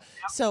 Yeah.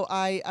 So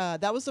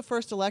that was the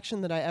first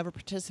election that I ever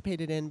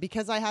participated in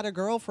because I had a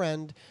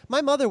girlfriend.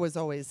 My mother was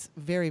always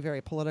very,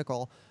 very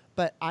political,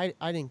 but I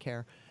didn't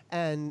care.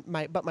 And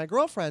my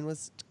girlfriend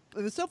was.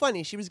 It was so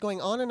funny. She was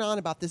going on and on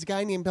about this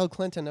guy named Bill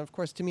Clinton. And of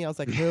course, to me, I was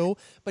like, who?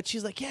 But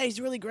she's like, yeah,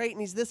 he's really great,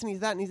 and he's this, and he's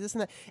that, and he's this,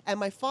 and that. And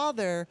my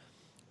father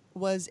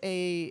was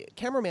a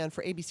cameraman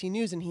for ABC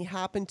News, and he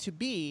happened to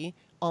be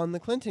on the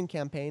Clinton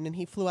campaign, and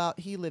he flew out.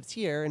 He lives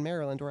here in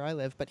Maryland, where I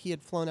live, but he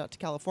had flown out to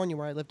California,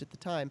 where I lived at the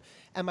time.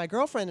 And my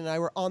girlfriend and I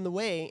were on the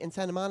way in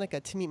Santa Monica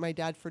to meet my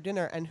dad for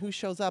dinner, and who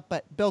shows up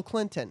but Bill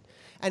Clinton?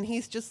 And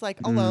he's just like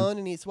alone,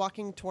 and he's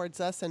walking towards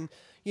us, and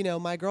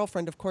my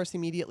girlfriend, of course,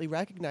 immediately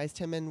recognized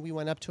him, and we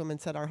went up to him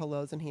and said our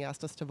hellos, and he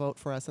asked us to vote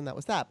for us, and that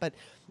was that. But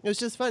it was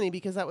just funny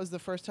because that was the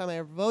first time I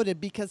ever voted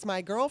because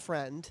my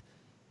girlfriend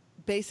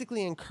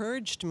basically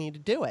encouraged me to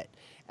do it.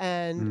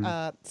 And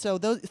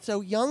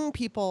so young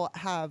people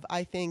have,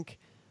 I think,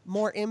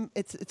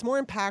 it's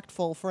more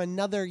impactful for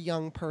another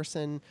young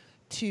person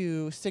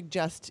to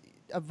suggest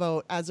a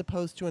vote as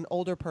opposed to an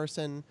older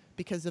person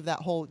because of that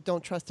whole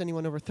don't trust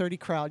anyone over 30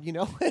 crowd.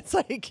 It's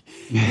like,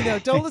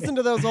 don't listen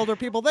to those older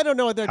people. They don't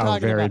know what they're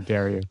talking about. How very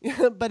dare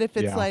you. But if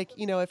it's like,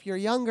 if you're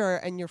younger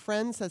and your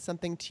friend says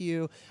something to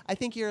you, I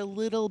think you're a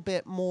little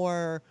bit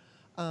more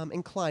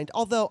inclined.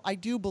 Although I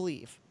do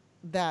believe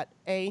that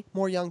A,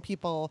 more young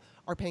people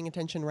are paying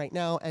attention right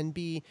now, and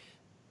B,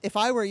 if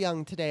I were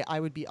young today,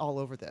 I would be all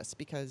over this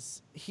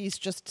because he's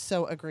just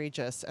so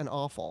egregious and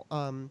awful.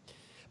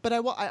 But I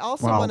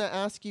also want to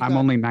ask you. I'm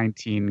only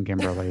 19,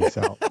 Kimberly,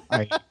 so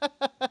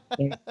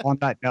on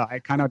that note, I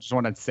kind of just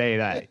want to say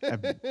that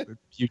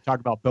you talk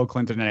about Bill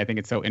Clinton, and I think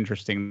it's so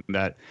interesting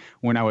that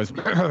when I was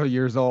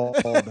years old,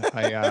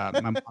 my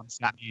mom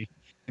sat me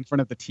in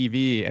front of the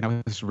TV, and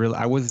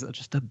I was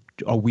just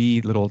a wee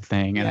little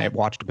thing, and I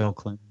watched Bill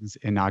Clinton's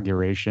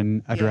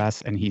inauguration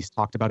address, and he's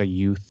talked about a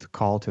youth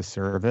call to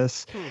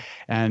service,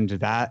 and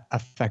that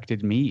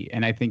affected me.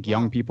 And I think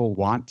young people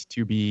want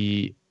to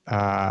be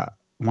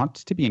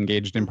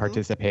engaged and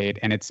participate,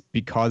 and it's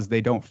because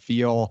they don't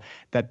feel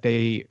that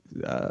they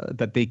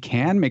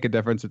can make a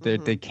difference,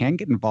 that they can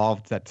get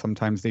involved, that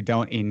sometimes they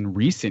don't in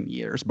recent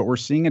years. But we're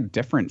seeing a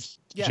difference.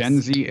 Yes.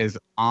 Gen Z is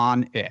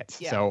on it.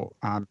 Yeah. So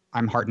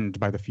I'm heartened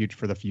by the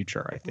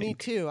future, I think. Me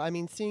too. I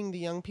mean, seeing the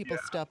young people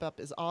step up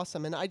is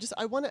awesome. And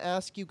I want to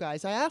ask you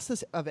guys, I ask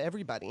this of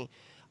everybody,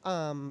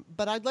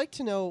 but I'd like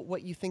to know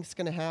what you think is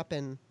going to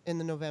happen in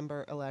the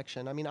November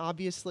election. I mean,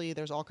 obviously,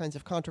 there's all kinds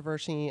of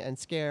controversy and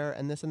scare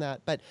and this and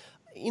that. But,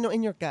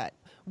 in your gut,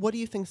 what do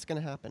you think is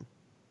going to happen?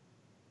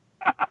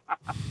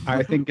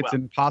 I think it's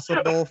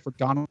impossible for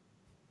Donald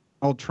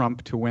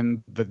Trump to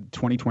win the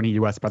 2020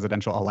 U.S.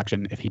 presidential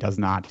election if he does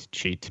not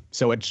cheat.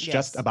 So it's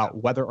just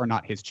about whether or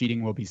not his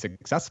cheating will be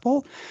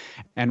successful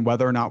and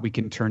whether or not we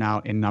can turn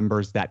out in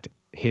numbers that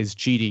his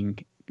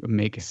cheating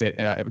makes it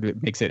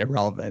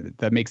irrelevant,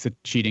 that makes the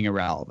cheating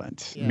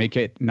irrelevant, make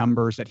it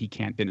numbers that he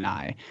can't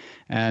deny.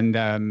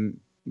 And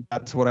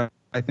that's what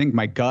I think.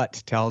 My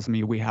gut tells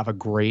me we have a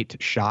great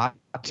shot.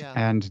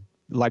 And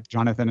like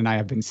Jonathan and I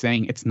have been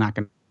saying, it's not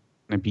going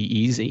to be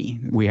easy.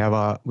 We have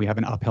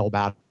an uphill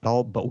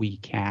battle, but we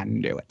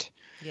can do it.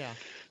 Yeah.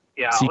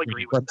 Yeah, I'll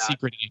agree with that.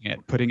 secreting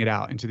it, putting it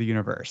out into the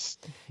universe.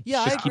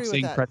 Yeah, Just I keep agree with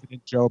saying that.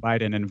 President Joe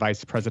Biden and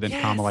Vice President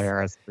Kamala Yes.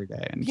 Harris every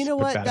day, and You know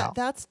put what? that out.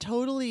 That's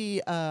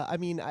totally. I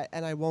mean,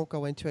 and I won't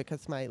go into it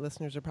because my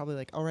listeners are probably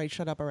like, "All right,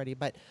 shut up already."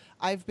 But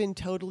I've been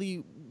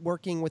totally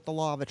working with the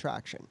law of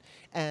attraction,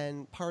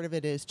 and part of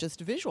it is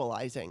just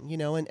visualizing,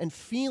 and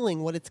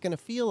feeling what it's going to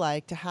feel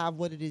like to have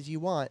what it is you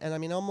want. And I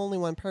mean, I'm only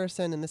one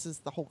person, and this is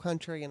the whole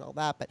country and all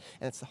that,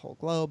 and it's the whole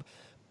globe.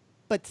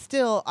 But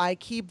still, I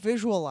keep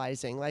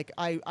visualizing. Like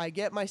I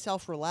get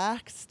myself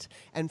relaxed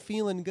and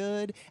feeling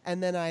good,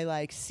 and then I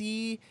like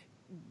see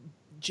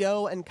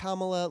Joe and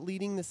Kamala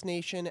leading this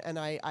nation, and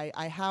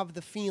I have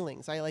the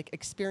feelings. I like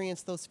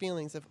experience those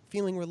feelings of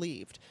feeling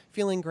relieved,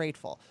 feeling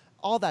grateful,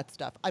 all that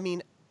stuff. I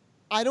mean,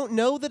 I don't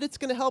know that it's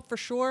going to help for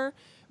sure,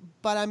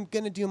 but I'm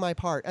going to do my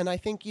part. And I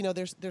think,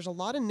 there's a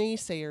lot of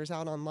naysayers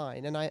out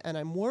online, and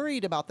I'm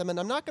worried about them. And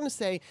I'm not going to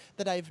say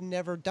that I've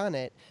never done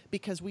it,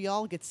 because we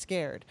all get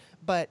scared.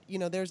 But,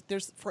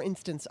 there's for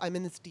instance, I'm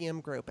in this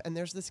DM group, and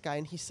there's this guy,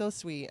 and he's so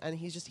sweet, and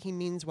he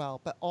means well,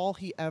 but all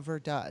he ever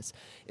does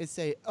is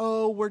say,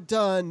 "Oh, we're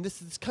done.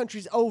 This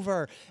country's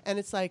over." And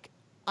it's like,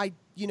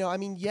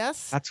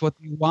 yes. That's what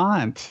they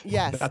want.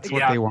 Yes. That's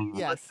what they want.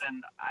 Yes.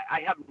 Listen,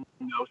 I have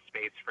no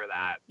space for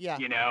that. Yeah.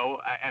 And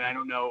I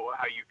don't know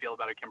how you feel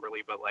about it, Kimberly,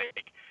 but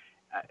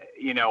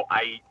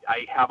I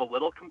have a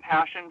little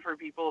compassion for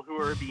people who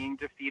are being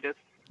defeatist.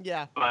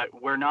 Yeah.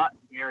 But we're not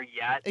there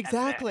yet.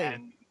 Exactly.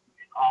 And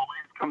it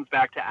always comes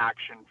back to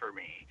action for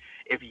me.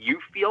 If you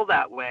feel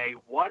that way,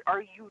 what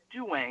are you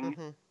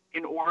doing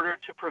in order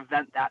to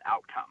prevent that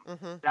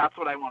outcome? That's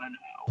what I want to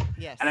know.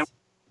 Yes. And I want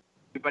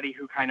anybody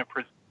who kind of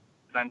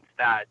presents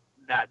that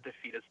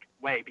defeatist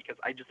way, because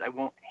I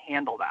won't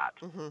handle that.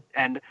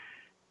 And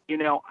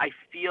I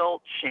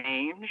feel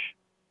change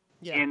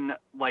in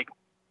like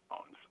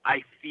bones.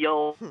 I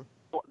feel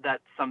that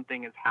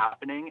something is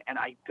happening, and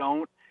I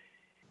don't,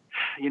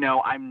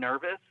 I'm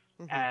nervous,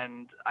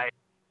 and I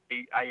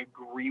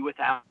agree with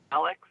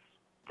Alex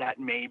that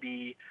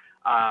maybe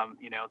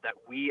that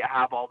we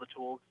have all the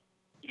tools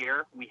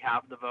here. We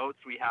have the votes,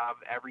 we have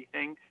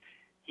everything.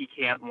 He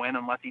can't win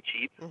unless he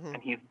cheats,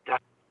 and he's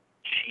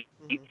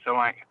cheat. So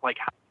how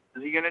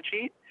is he going to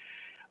cheat?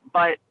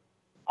 But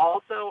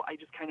also, I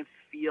just kind of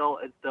feel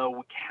as though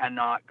we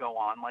cannot go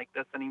on like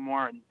this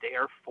anymore, and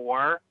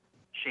therefore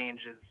change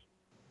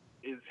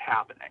is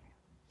happening.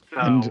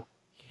 So,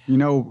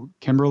 and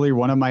Kimberly,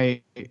 one of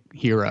my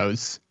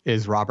heroes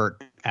is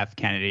Robert F.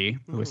 Kennedy,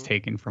 who was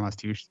taken from us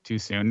too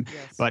soon.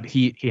 Yes. But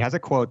he has a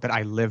quote that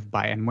I live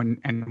by, and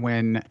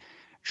when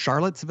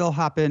Charlottesville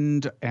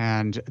happened,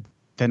 and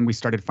then we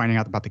started finding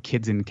out about the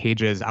kids in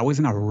cages, I was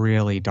in a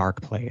really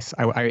dark place.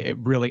 It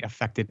really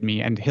affected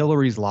me, and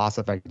Hillary's loss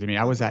affected me.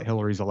 I was at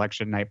Hillary's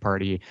election night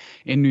party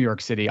in New York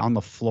City on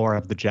the floor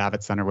of the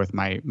Javits Center with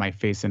my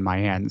face in my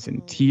hands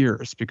in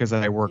tears, because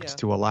I worked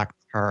to elect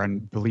her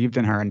and believed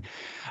in her. And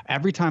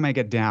every time I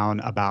get down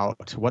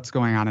about what's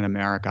going on in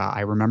America,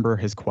 I remember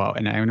his quote,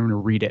 and I'm going to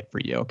read it for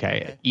you,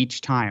 okay?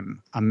 Each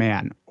time a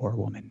man or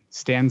woman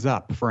stands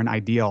up for an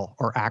ideal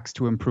or acts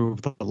to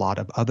improve the lot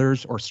of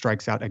others or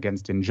strikes out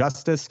against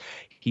injustice,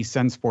 he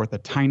sends forth a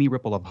tiny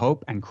ripple of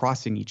hope, and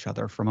crossing each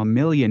other from a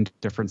million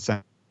different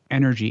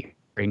energy,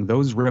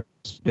 those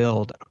ripples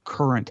build a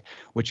current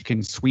which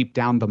can sweep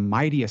down the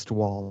mightiest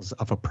walls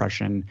of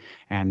oppression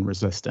and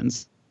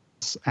resistance.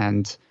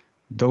 And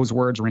those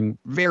words ring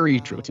very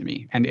true to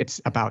me. And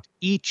it's about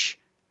each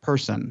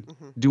person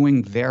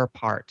doing their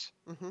part,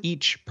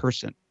 each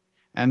person.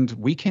 And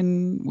we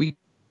can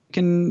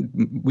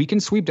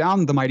sweep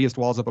down the mightiest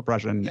walls of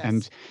oppression.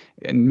 And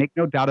make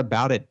no doubt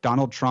about it,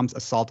 Donald Trump's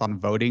assault on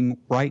voting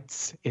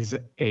rights is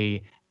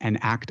an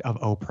act of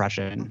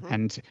oppression,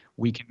 and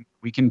we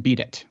can beat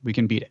it. We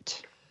can beat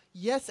it.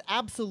 Yes,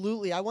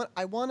 absolutely. I want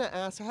to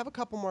ask. I have a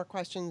couple more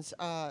questions.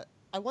 I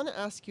want to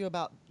ask you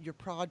about your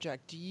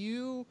project. Do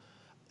you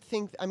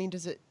think? I mean,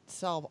 does it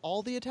solve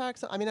all the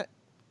attacks? I mean,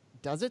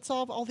 does it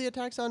solve all the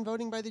attacks on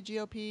voting by the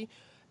GOP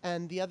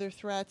and the other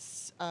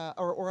threats?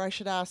 Or I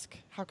should ask,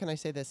 how can I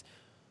say this?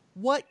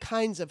 What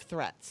kinds of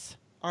threats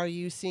are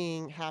you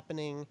seeing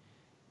happening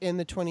in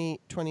the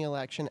 2020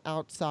 election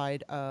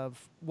outside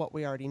of what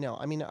we already know?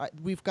 I mean,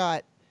 we've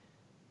got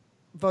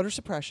voter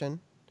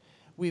suppression.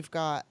 We've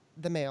got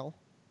the mail.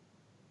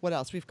 What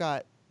else? We've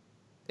got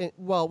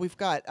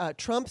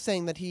Trump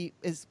saying that he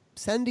is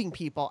sending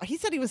people. He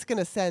said he was going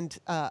to send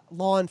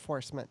law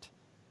enforcement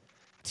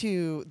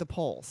to the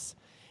polls.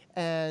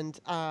 And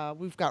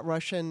we've got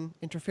Russian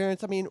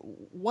interference. I mean,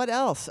 what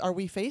else are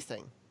we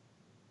facing?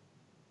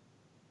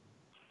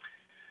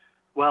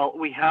 Well,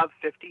 we have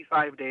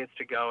 55 days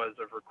to go as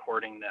of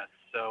recording this,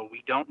 so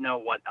we don't know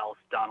what else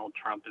Donald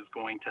Trump is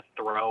going to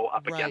throw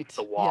up against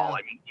the wall. Yeah.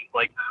 I mean, he's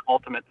like the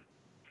ultimate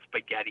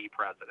spaghetti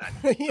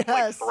president. Yes.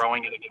 Like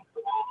throwing it against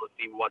the wall to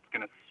see what's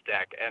going to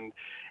stick, and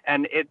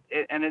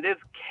it is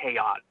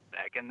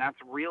chaotic, and that's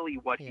really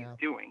what he's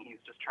doing. He's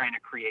just trying to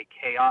create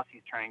chaos.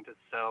 He's trying to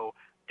sow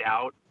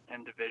doubt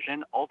and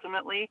division.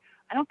 Ultimately,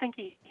 I don't think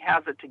he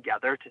has it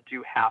together to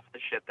do half the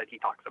shit that he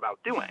talks about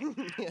doing.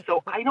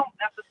 So I don't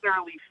necessarily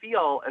necessarily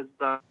feel as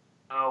though,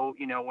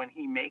 when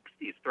he makes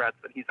these threats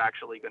that he's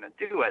actually going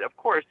to do it. Of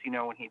course,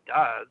 when he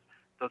does,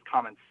 those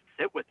comments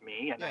sit with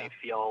me, and I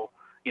feel,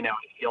 I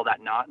feel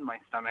that knot in my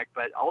stomach.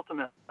 But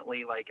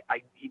ultimately,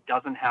 he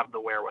doesn't have the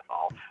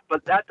wherewithal.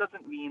 But that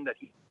doesn't mean that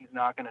he's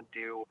not going to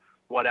do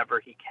whatever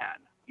he can.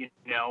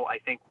 I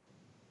think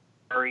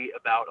worry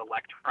about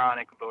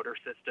electronic voter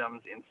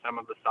systems in some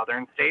of the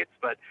southern states,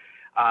 but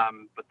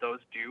those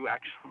do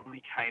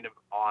actually kind of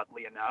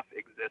oddly enough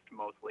exist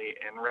mostly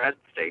in red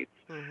states.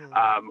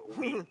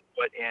 We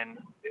put in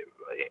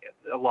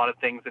a lot of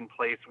things in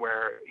place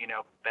where,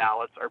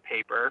 ballots are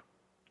paper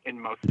in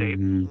most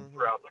states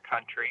throughout the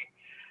country.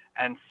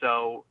 And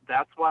so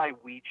that's why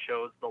we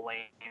chose the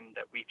lane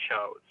that we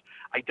chose.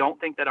 I don't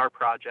think that our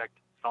project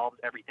solves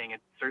everything.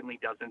 It certainly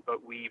doesn't,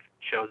 but we've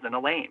chosen a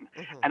lane.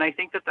 And I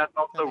think that that's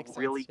also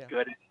really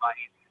good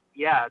advice.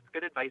 Yeah, it's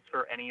good advice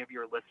for any of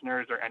your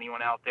listeners or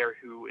anyone out there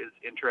who is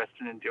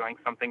interested in doing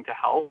something to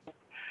help.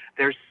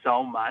 There's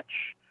so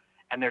much,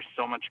 and there's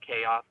so much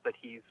chaos that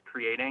he's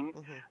creating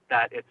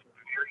that it's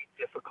very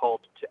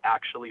difficult to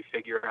actually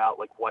figure out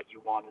what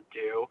you want to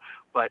do.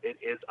 But it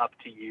is up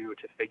to you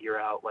to figure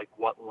out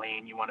what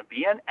lane you want to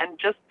be in, and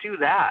just do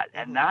that.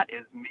 And that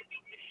is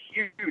making a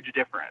huge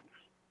difference,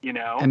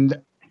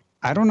 And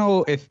I don't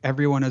know if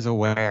everyone is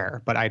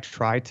aware, but I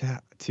try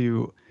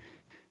to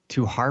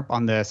harp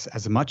on this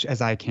as much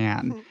as I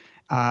can.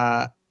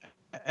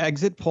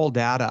 Exit poll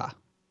data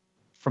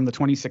from the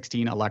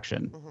 2016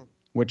 election,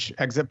 which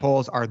exit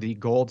polls are the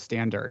gold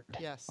standard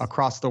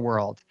across the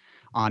world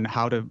on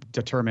how to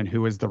determine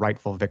who is the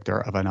rightful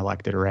victor of an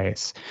elected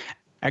race.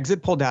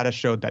 Exit poll data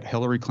showed that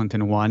Hillary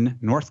Clinton won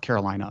North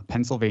Carolina,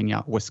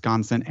 Pennsylvania,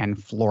 Wisconsin,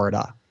 and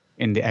Florida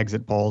in the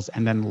exit polls,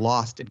 and then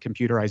lost in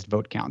computerized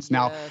vote counts.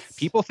 Now,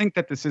 people think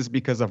that this is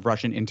because of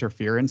Russian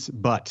interference,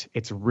 but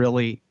it's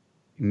really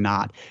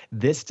not.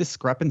 This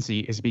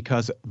discrepancy is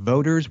because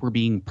voters were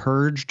being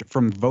purged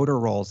from voter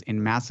rolls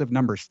in massive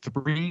numbers.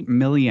 3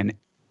 million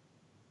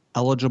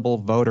eligible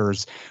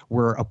voters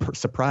were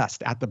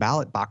suppressed at the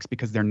ballot box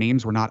because their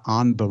names were not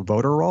on the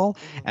voter roll,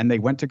 and they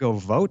went to go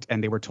vote,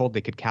 and they were told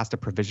they could cast a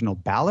provisional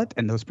ballot,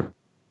 and those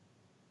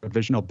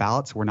provisional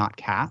ballots were not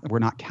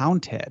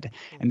counted.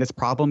 And this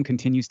problem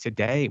continues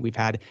today. We've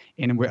had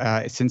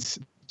since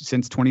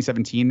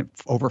 2017,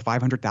 over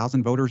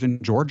 500,000 voters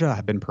in Georgia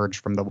have been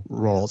purged from the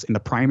rolls. In the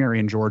primary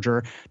in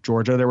Georgia,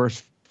 there were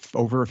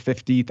over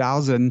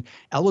 50,000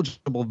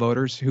 eligible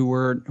voters who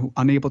were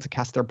unable to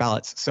cast their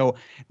ballots. So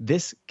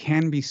this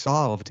can be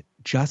solved.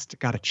 Just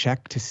got to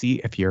check to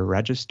see if you're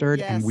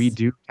registered. And we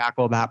do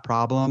tackle that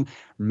problem.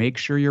 Make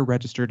sure you're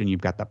registered and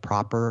you've got the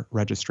proper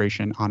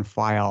registration on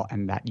file,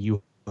 and that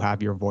you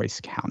have your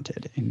voice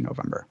counted in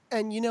November.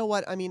 And you know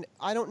what? I mean,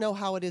 I don't know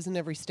how it is in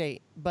every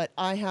state, but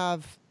I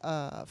have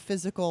a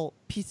physical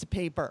piece of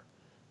paper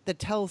that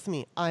tells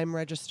me I'm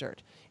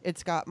registered.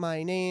 It's got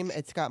my name,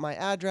 it's got my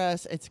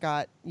address, it's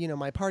got,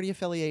 my party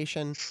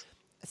affiliation.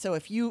 So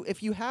if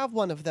you have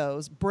one of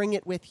those, bring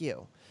it with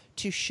you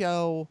to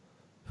show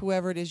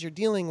whoever it is you're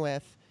dealing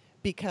with,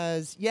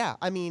 because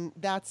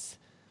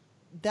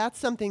that's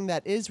something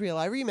that is real.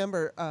 I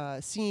remember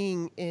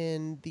seeing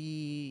in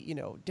the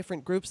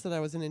different groups that I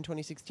was in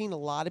 2016, a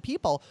lot of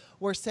people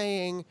were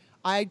saying,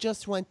 I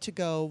just went to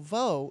go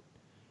vote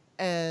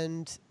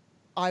and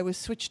I was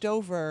switched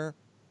over.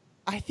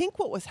 I think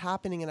what was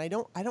happening, and I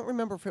don't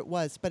remember if it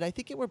was, but I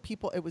think it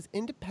was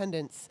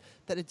independents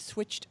that had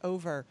switched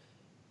over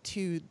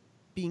to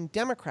being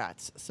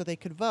Democrats so they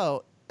could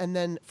vote, and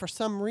then for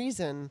some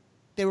reason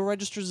they were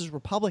registered as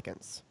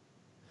Republicans.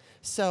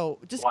 So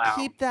just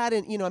keep that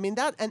in,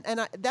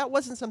 that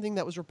wasn't something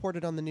that was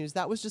reported on the news.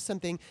 That was just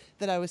something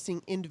that I was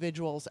seeing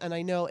individuals. And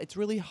I know it's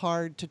really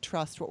hard to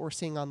trust what we're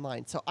seeing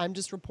online. So I'm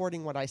just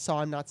reporting what I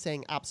saw. I'm not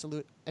saying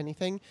absolute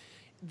anything.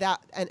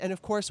 And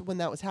of course, when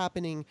that was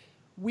happening,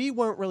 we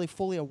weren't really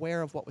fully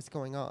aware of what was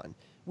going on.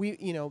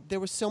 There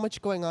was so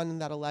much going on in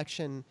that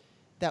election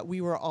that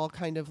we were all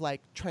kind of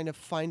trying to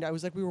find. I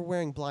was we were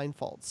wearing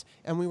blindfolds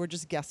and we were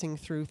just guessing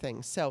through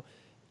things. So,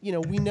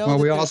 we know. Well,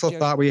 we also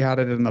thought we had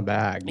it in the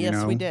bag.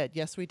 Yes, we did.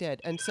 Yes, we did.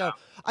 And so,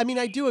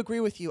 I do agree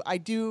with you. I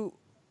do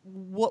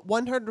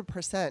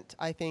 100%,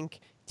 I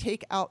think,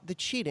 take out the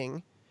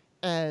cheating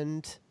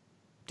and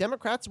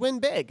Democrats win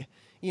big,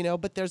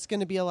 but there's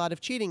going to be a lot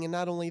of cheating. And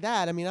not only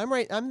that, I'm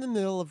in the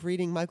middle of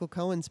reading Michael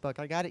Cohen's book.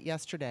 I got it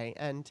yesterday,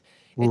 and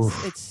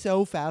it's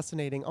so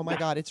fascinating. Oh my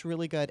God, it's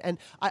really good. And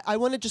I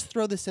want to just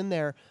throw this in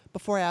there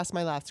before I ask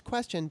my last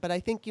question. But I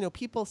think,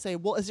 people say,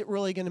 well, is it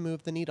really going to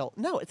move the needle?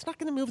 No, it's not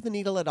going to move the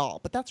needle at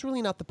all. But that's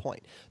really not the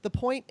point. The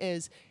point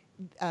is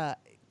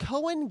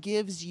Cohen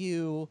gives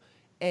you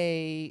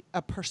a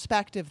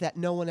perspective that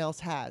no one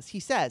else has. He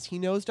says he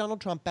knows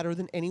Donald Trump better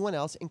than anyone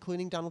else,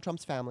 including Donald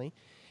Trump's family.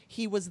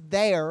 He was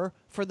there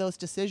for those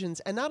decisions.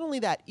 And not only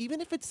that,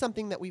 even if it's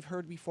something that we've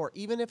heard before,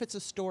 even if it's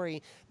a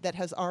story that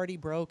has already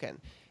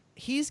broken,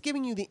 he's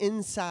giving you the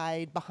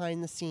inside,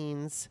 behind the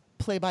scenes,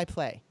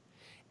 play-by-play.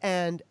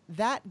 And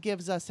that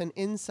gives us an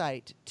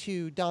insight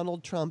to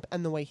Donald Trump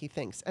and the way he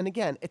thinks. And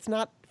again, it's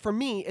not for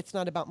me, it's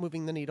not about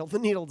moving the needle. The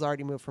needle's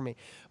already moved for me.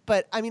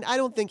 But I mean, I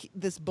don't think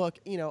this book,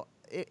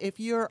 if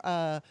you're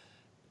a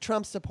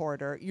Trump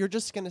supporter, you're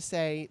just going to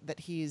say that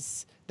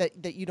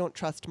that you don't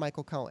trust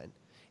Michael Cohen,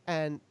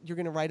 and you're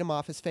going to write him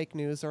off as fake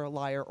news or a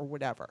liar or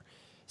whatever.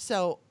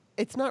 So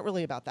it's not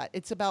really about that.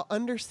 It's about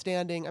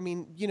understanding. I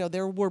mean,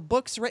 there were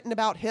books written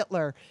about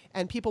Hitler,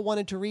 and people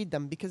wanted to read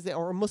them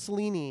or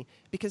Mussolini,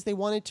 because they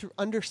wanted to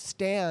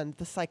understand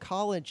the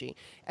psychology.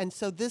 And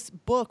so this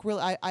book,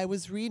 really, I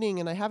was reading,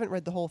 and I haven't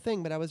read the whole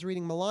thing, but I was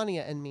reading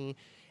Melania and Me,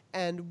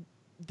 and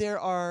there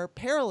are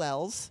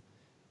parallels,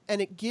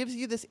 and it gives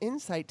you this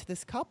insight to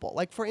this couple.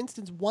 Like, for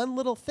instance, one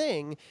little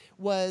thing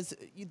was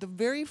the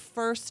very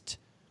first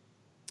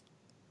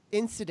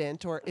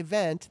incident or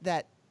event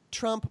that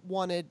Trump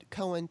wanted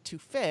Cohen to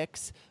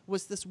fix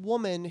was this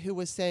woman who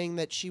was saying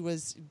that she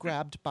was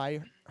grabbed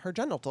by her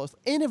genitals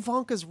in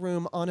Ivanka's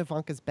room on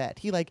Ivanka's bed.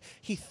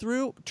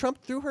 Trump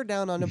threw her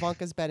down on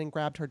Ivanka's bed and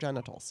grabbed her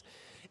genitals.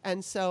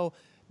 And so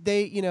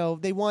they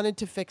wanted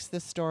to fix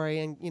this story,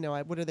 and,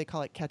 what do they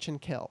call it? Catch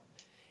and kill.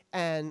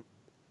 And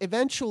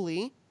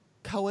eventually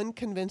Cohen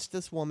convinced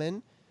this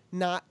woman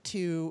not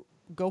to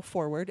go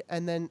forward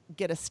and then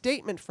get a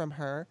statement from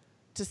her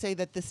to say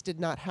that this did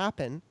not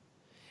happen.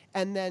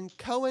 And then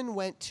Cohen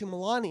went to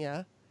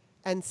Melania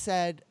and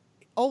said,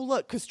 oh,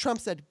 look, because Trump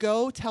said,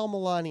 go tell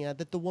Melania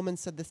that the woman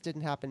said this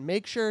didn't happen.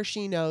 Make sure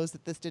she knows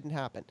that this didn't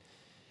happen.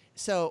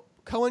 So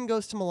Cohen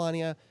goes to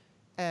Melania,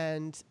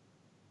 and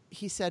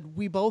he said,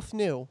 we both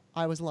knew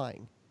I was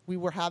lying. We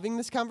were having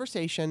this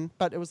conversation,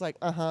 but it was like,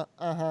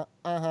 And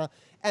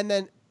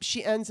then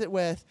she ends it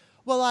with,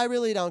 well, I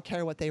really don't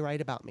care what they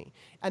write about me.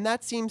 And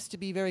that seems to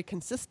be very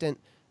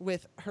consistent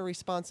with her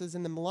responses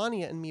in the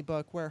Melania and Me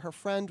book, where her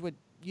friend would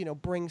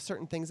bring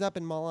certain things up,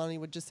 and Melania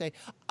would just say,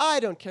 I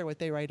don't care what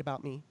they write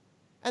about me.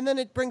 And then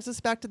it brings us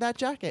back to that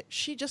jacket.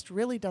 She just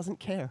really doesn't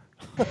care.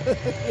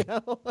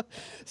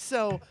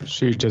 So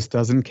she just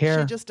doesn't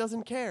care. She just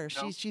doesn't care.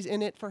 No. She's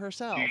in it for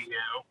herself.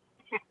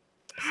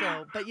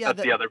 So, but yeah,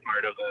 that's the other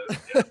part of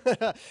it.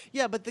 Yeah.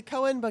 Yeah, but the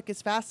Cohen book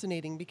is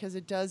fascinating because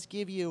it does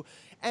give you,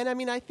 and I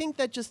mean, I think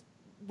that just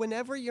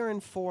whenever you're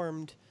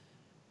informed,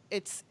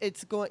 it's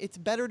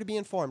better to be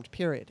informed,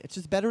 period. It's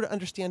just better to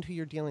understand who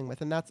you're dealing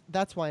with, and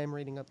that's why I'm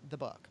reading the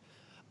book.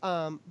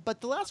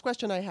 But the last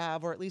question I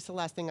have, or at least the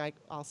last thing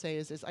I'll say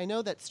is I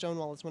know that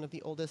Stonewall is one of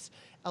the oldest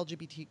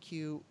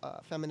LGBTQ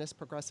feminist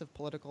progressive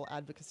political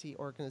advocacy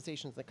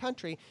organizations in the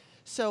country.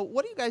 So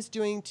what are you guys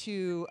doing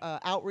to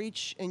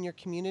outreach in your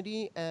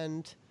community,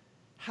 and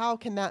how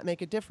can that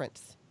make a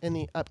difference in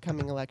the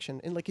upcoming election,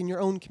 in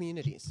your own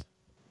communities?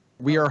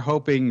 We are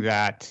hoping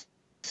that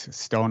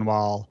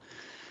Stonewall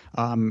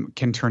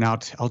can turn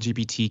out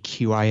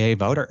LGBTQIA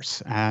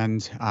voters.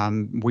 And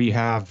we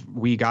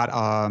got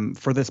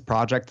for this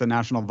project, the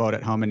National Vote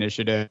at Home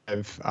Initiative,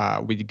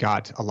 we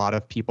got a lot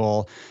of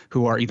people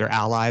who are either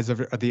allies of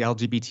the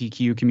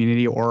LGBTQ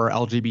community or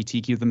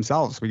LGBTQ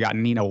themselves. We got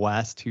Nina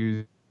West,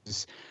 who's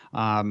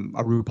a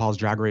RuPaul's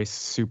Drag Race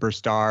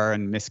superstar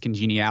and Miss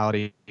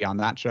Congeniality on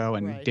that show,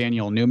 and right.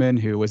 Daniel Newman,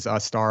 who was a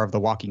star of The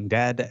Walking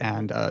Dead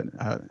and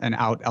an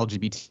out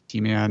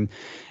LGBT man,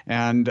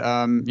 and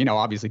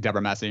obviously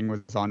Deborah Messing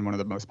was on one of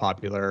the most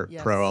popular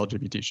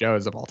pro-LGBT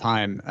shows of all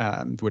time,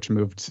 which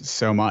moved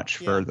so much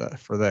for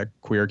the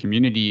queer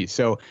community.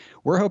 So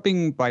we're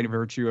hoping, by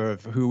virtue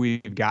of who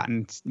we've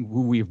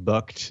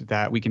booked,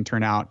 that we can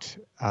turn out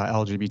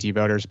LGBT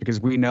voters, because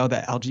we know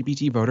that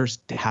LGBT voters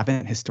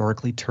haven't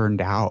historically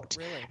turned out,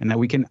 really? And that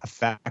we can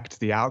affect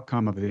the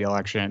outcome of the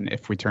election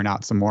if we turn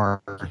out some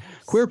more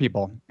queer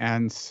people.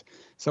 And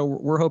so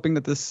we're hoping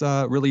that this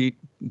really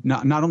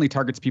not only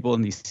targets people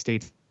in these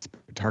states,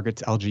 but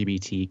targets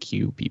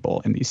LGBTQ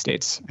people in these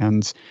states.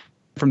 And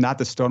from that,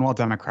 the Stonewall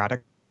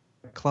Democratic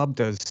Club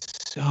does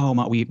so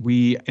much.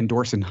 We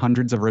endorse in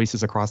hundreds of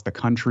races across the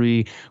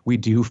country. We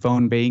do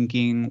phone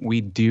banking.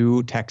 We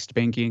do text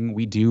banking.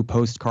 We do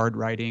postcard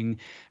writing.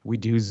 We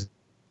do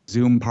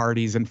Zoom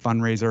parties and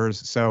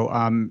fundraisers. So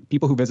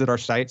people who visit our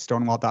site,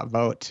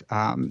 stonewall.vote,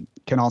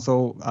 can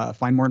also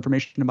find more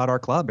information about our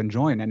club and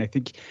join. And I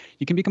think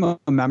you can become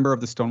a member of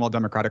the Stonewall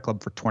Democratic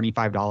Club for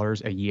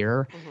 $25 a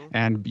year. Mm-hmm.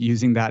 And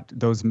using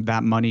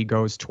that money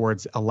goes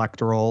towards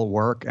electoral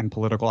work and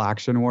political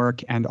action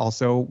work, and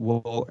also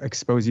will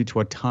expose you to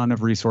a ton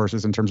of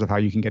resources in terms of how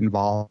you can get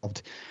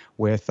involved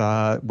with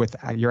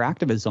your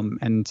activism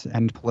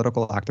and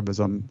political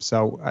activism.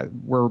 So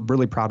we're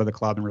really proud of the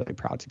club and really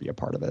proud to be a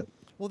part of it.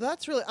 Well,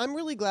 I'm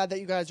really glad that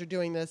you guys are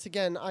doing this.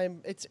 Again,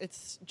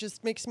 it's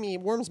just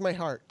warms my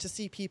heart to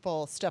see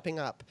people stepping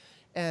up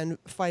and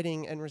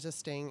fighting and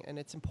resisting, and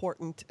it's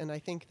important. And I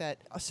think that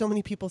so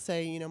many people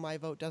say, my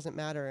vote doesn't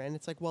matter. And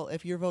it's like, well,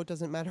 if your vote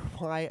doesn't matter,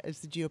 why is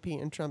the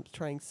GOP and Trump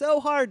trying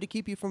so hard to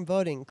keep you from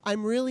voting?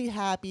 I'm really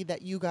happy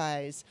that you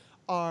guys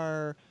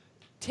are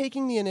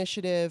taking the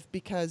initiative,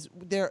 because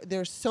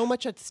there's so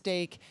much at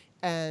stake,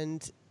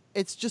 and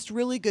it's just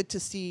really good to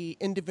see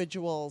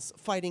individuals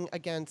fighting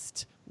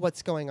against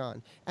what's going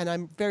on. And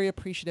I'm very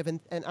appreciative,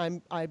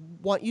 and I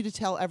want you to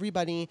tell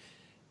everybody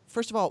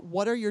first of all,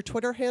 what are your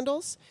Twitter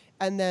handles?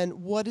 And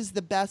then what is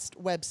the best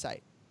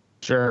website?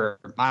 Sure.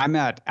 I'm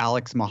at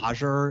Alex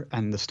Mohajer,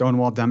 and the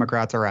Stonewall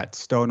Democrats are at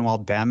Stonewall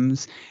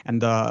Dems.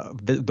 And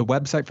the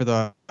website for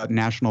the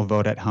National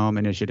Vote at Home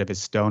initiative is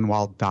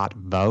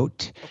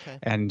stonewall.vote. Okay.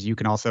 And you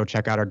can also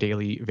check out our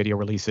daily video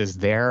releases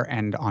there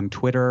and on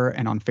Twitter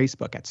and on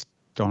Facebook at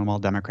Stonewall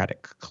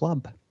Democratic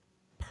Club.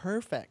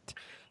 Perfect.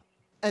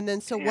 And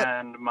then so what?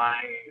 And my,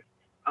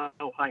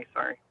 oh, hi,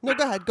 sorry. No,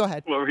 go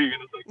ahead. What were you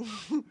going to say?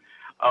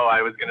 Oh,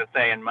 I was going to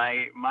say, and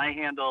my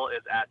handle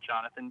is at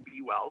Jonathan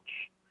B. Welch.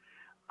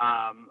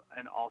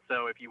 And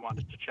also, if you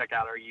wanted to check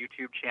out our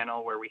YouTube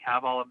channel where we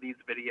have all of these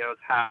videos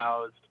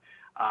housed,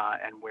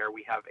 and where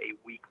we have a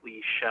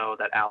weekly show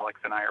that Alex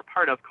and I are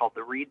part of called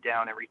The Read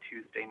Down every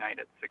Tuesday night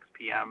at 6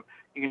 p.m.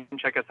 You can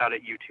check us out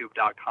at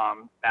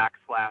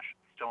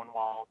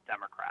youtube.com/Stonewall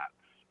Democrats.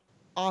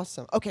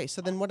 Awesome. Okay,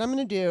 so then what I'm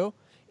going to do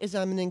is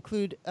I'm going to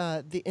include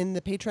in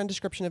the Patreon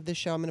description of this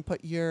show, I'm going to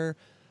put your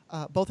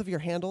both of your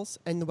handles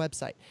and the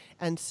website.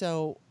 And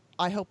so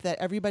I hope that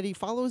everybody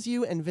follows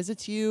you and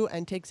visits you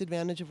and takes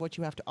advantage of what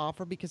you have to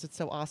offer, because it's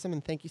so awesome.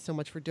 And thank you so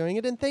much for doing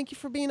it. And thank you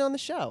for being on the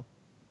show.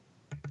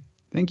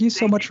 Thank you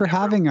so much for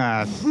having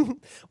us.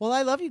 Well,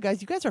 I love you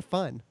guys. You guys are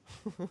fun.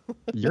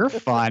 You're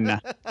fun.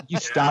 You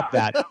stop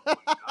that.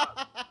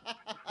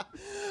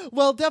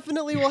 Well,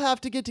 definitely we'll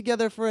have to get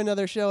together for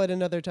another show at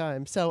another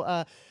time.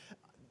 So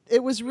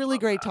it was really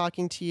great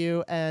talking to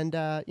you, and,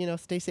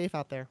 stay safe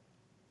out there.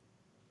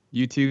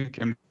 You too,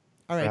 Kim,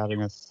 all right, for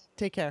having us.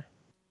 Take care.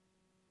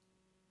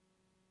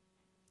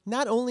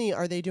 Not only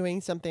are they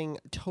doing something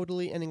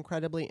totally and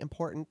incredibly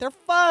important, they're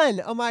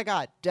fun. Oh my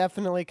God.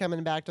 Definitely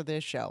coming back to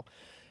this show.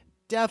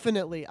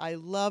 Definitely. I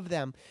love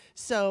them.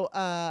 So,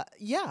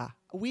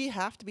 we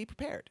have to be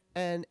prepared,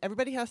 and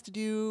everybody has to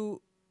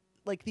do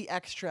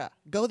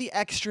go the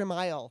extra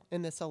mile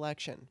in this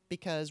election,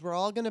 because we're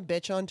all going to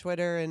bitch on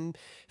Twitter and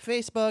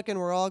Facebook, and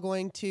we're all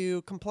going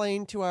to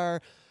complain to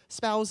our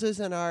spouses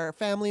and our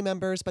family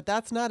members, but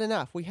that's not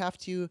enough. We have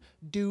to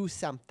do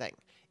something.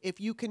 If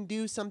you can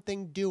do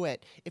something, do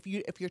it. If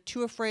you're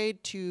too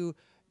afraid to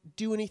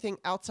do anything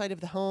outside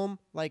of the home,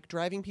 like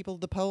driving people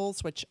to the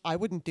polls, which I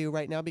wouldn't do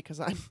right now because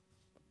I'm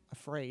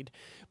afraid.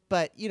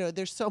 But,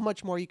 there's so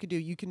much more you could do.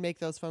 You can make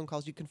those phone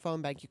calls. You can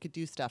phone bank. You could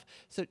do stuff.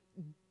 So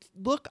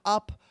look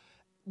up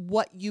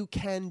what you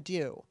can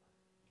do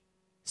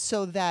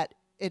so that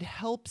it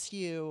helps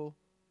you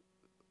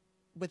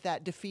with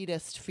that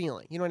defeatist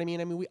feeling. You know what I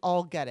mean? I mean, we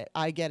all get it.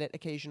 I get it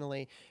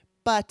occasionally.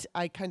 But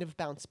I kind of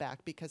bounce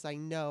back because I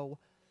know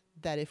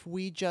that if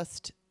we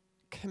just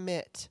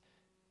commit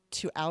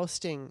to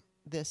ousting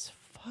this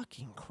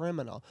fucking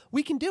criminal,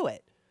 we can do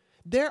it.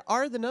 There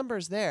are the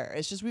numbers there.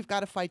 It's just we've got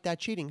to fight that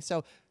cheating.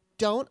 So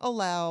don't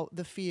allow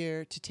the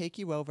fear to take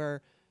you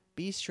over.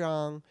 Be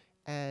strong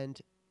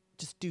and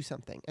just do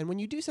something. And when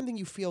you do something,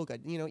 you feel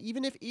good.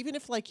 Even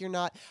if like you're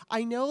not,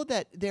 I know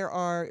that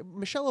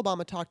Michelle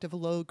Obama talked of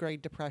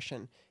low-grade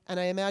depression, and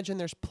I imagine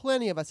there's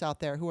plenty of us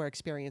out there who are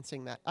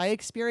experiencing that. I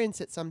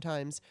experience it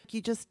sometimes.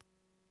 You just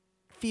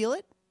feel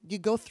it, you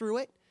go through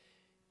it,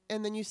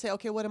 and then you say,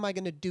 okay, what am I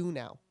going to do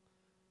now?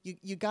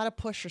 You got to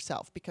push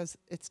yourself, because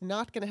it's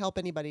not going to help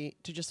anybody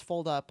to just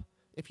fold up.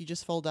 If you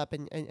just fold up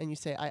and you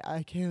say,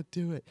 I can't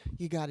do it,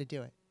 you got to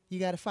do it. You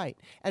got to fight.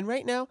 And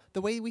right now,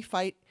 the way we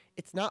fight,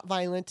 it's not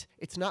violent,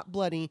 it's not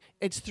bloody,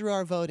 it's through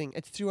our voting,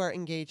 it's through our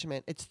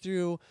engagement, it's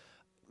through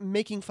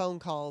making phone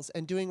calls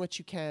and doing what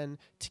you can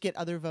to get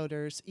other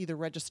voters either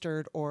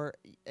registered or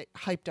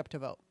hyped up to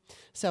vote.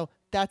 So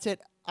that's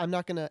it. I'm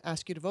not going to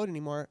ask you to vote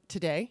anymore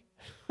today.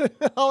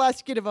 I'll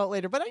ask you to vote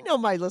later, but I know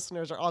my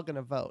listeners are all going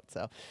to vote.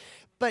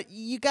 But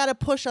you got to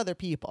push other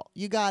people.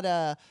 You got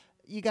to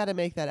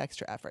make that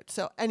extra effort.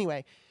 So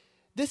anyway,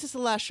 this is the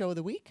last show of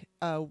the week.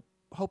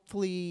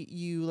 Hopefully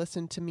you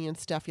listened to me and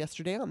Steph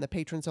yesterday on the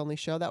Patrons Only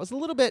show. That was a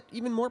little bit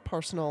even more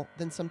personal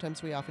than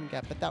sometimes we often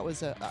get, but that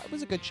was it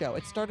was a good show.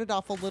 It started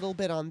off a little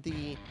bit on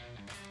the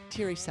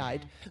teary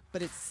side,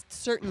 but it's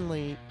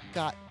certainly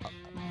got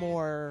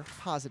more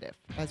positive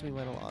as we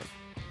went along.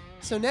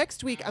 So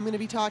next week, I'm going to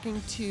be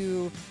talking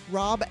to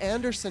Rob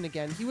Anderson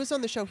again. He was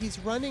on the show. He's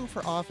running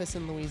for office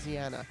in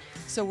Louisiana.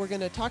 So we're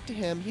going to talk to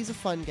him. He's a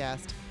fun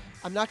guest.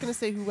 I'm not going to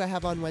say who I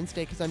have on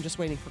Wednesday because I'm just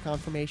waiting for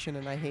confirmation,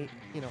 and I hate,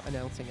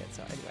 announcing it.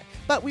 So anyway,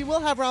 but we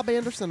will have Rob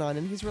Anderson on,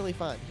 and he's really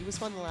fun. He was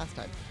fun the last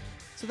time.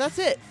 So that's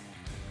it.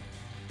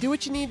 Do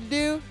what you need to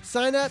do.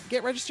 Sign up,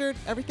 get registered,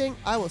 everything.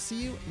 I will see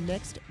you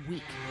next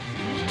week.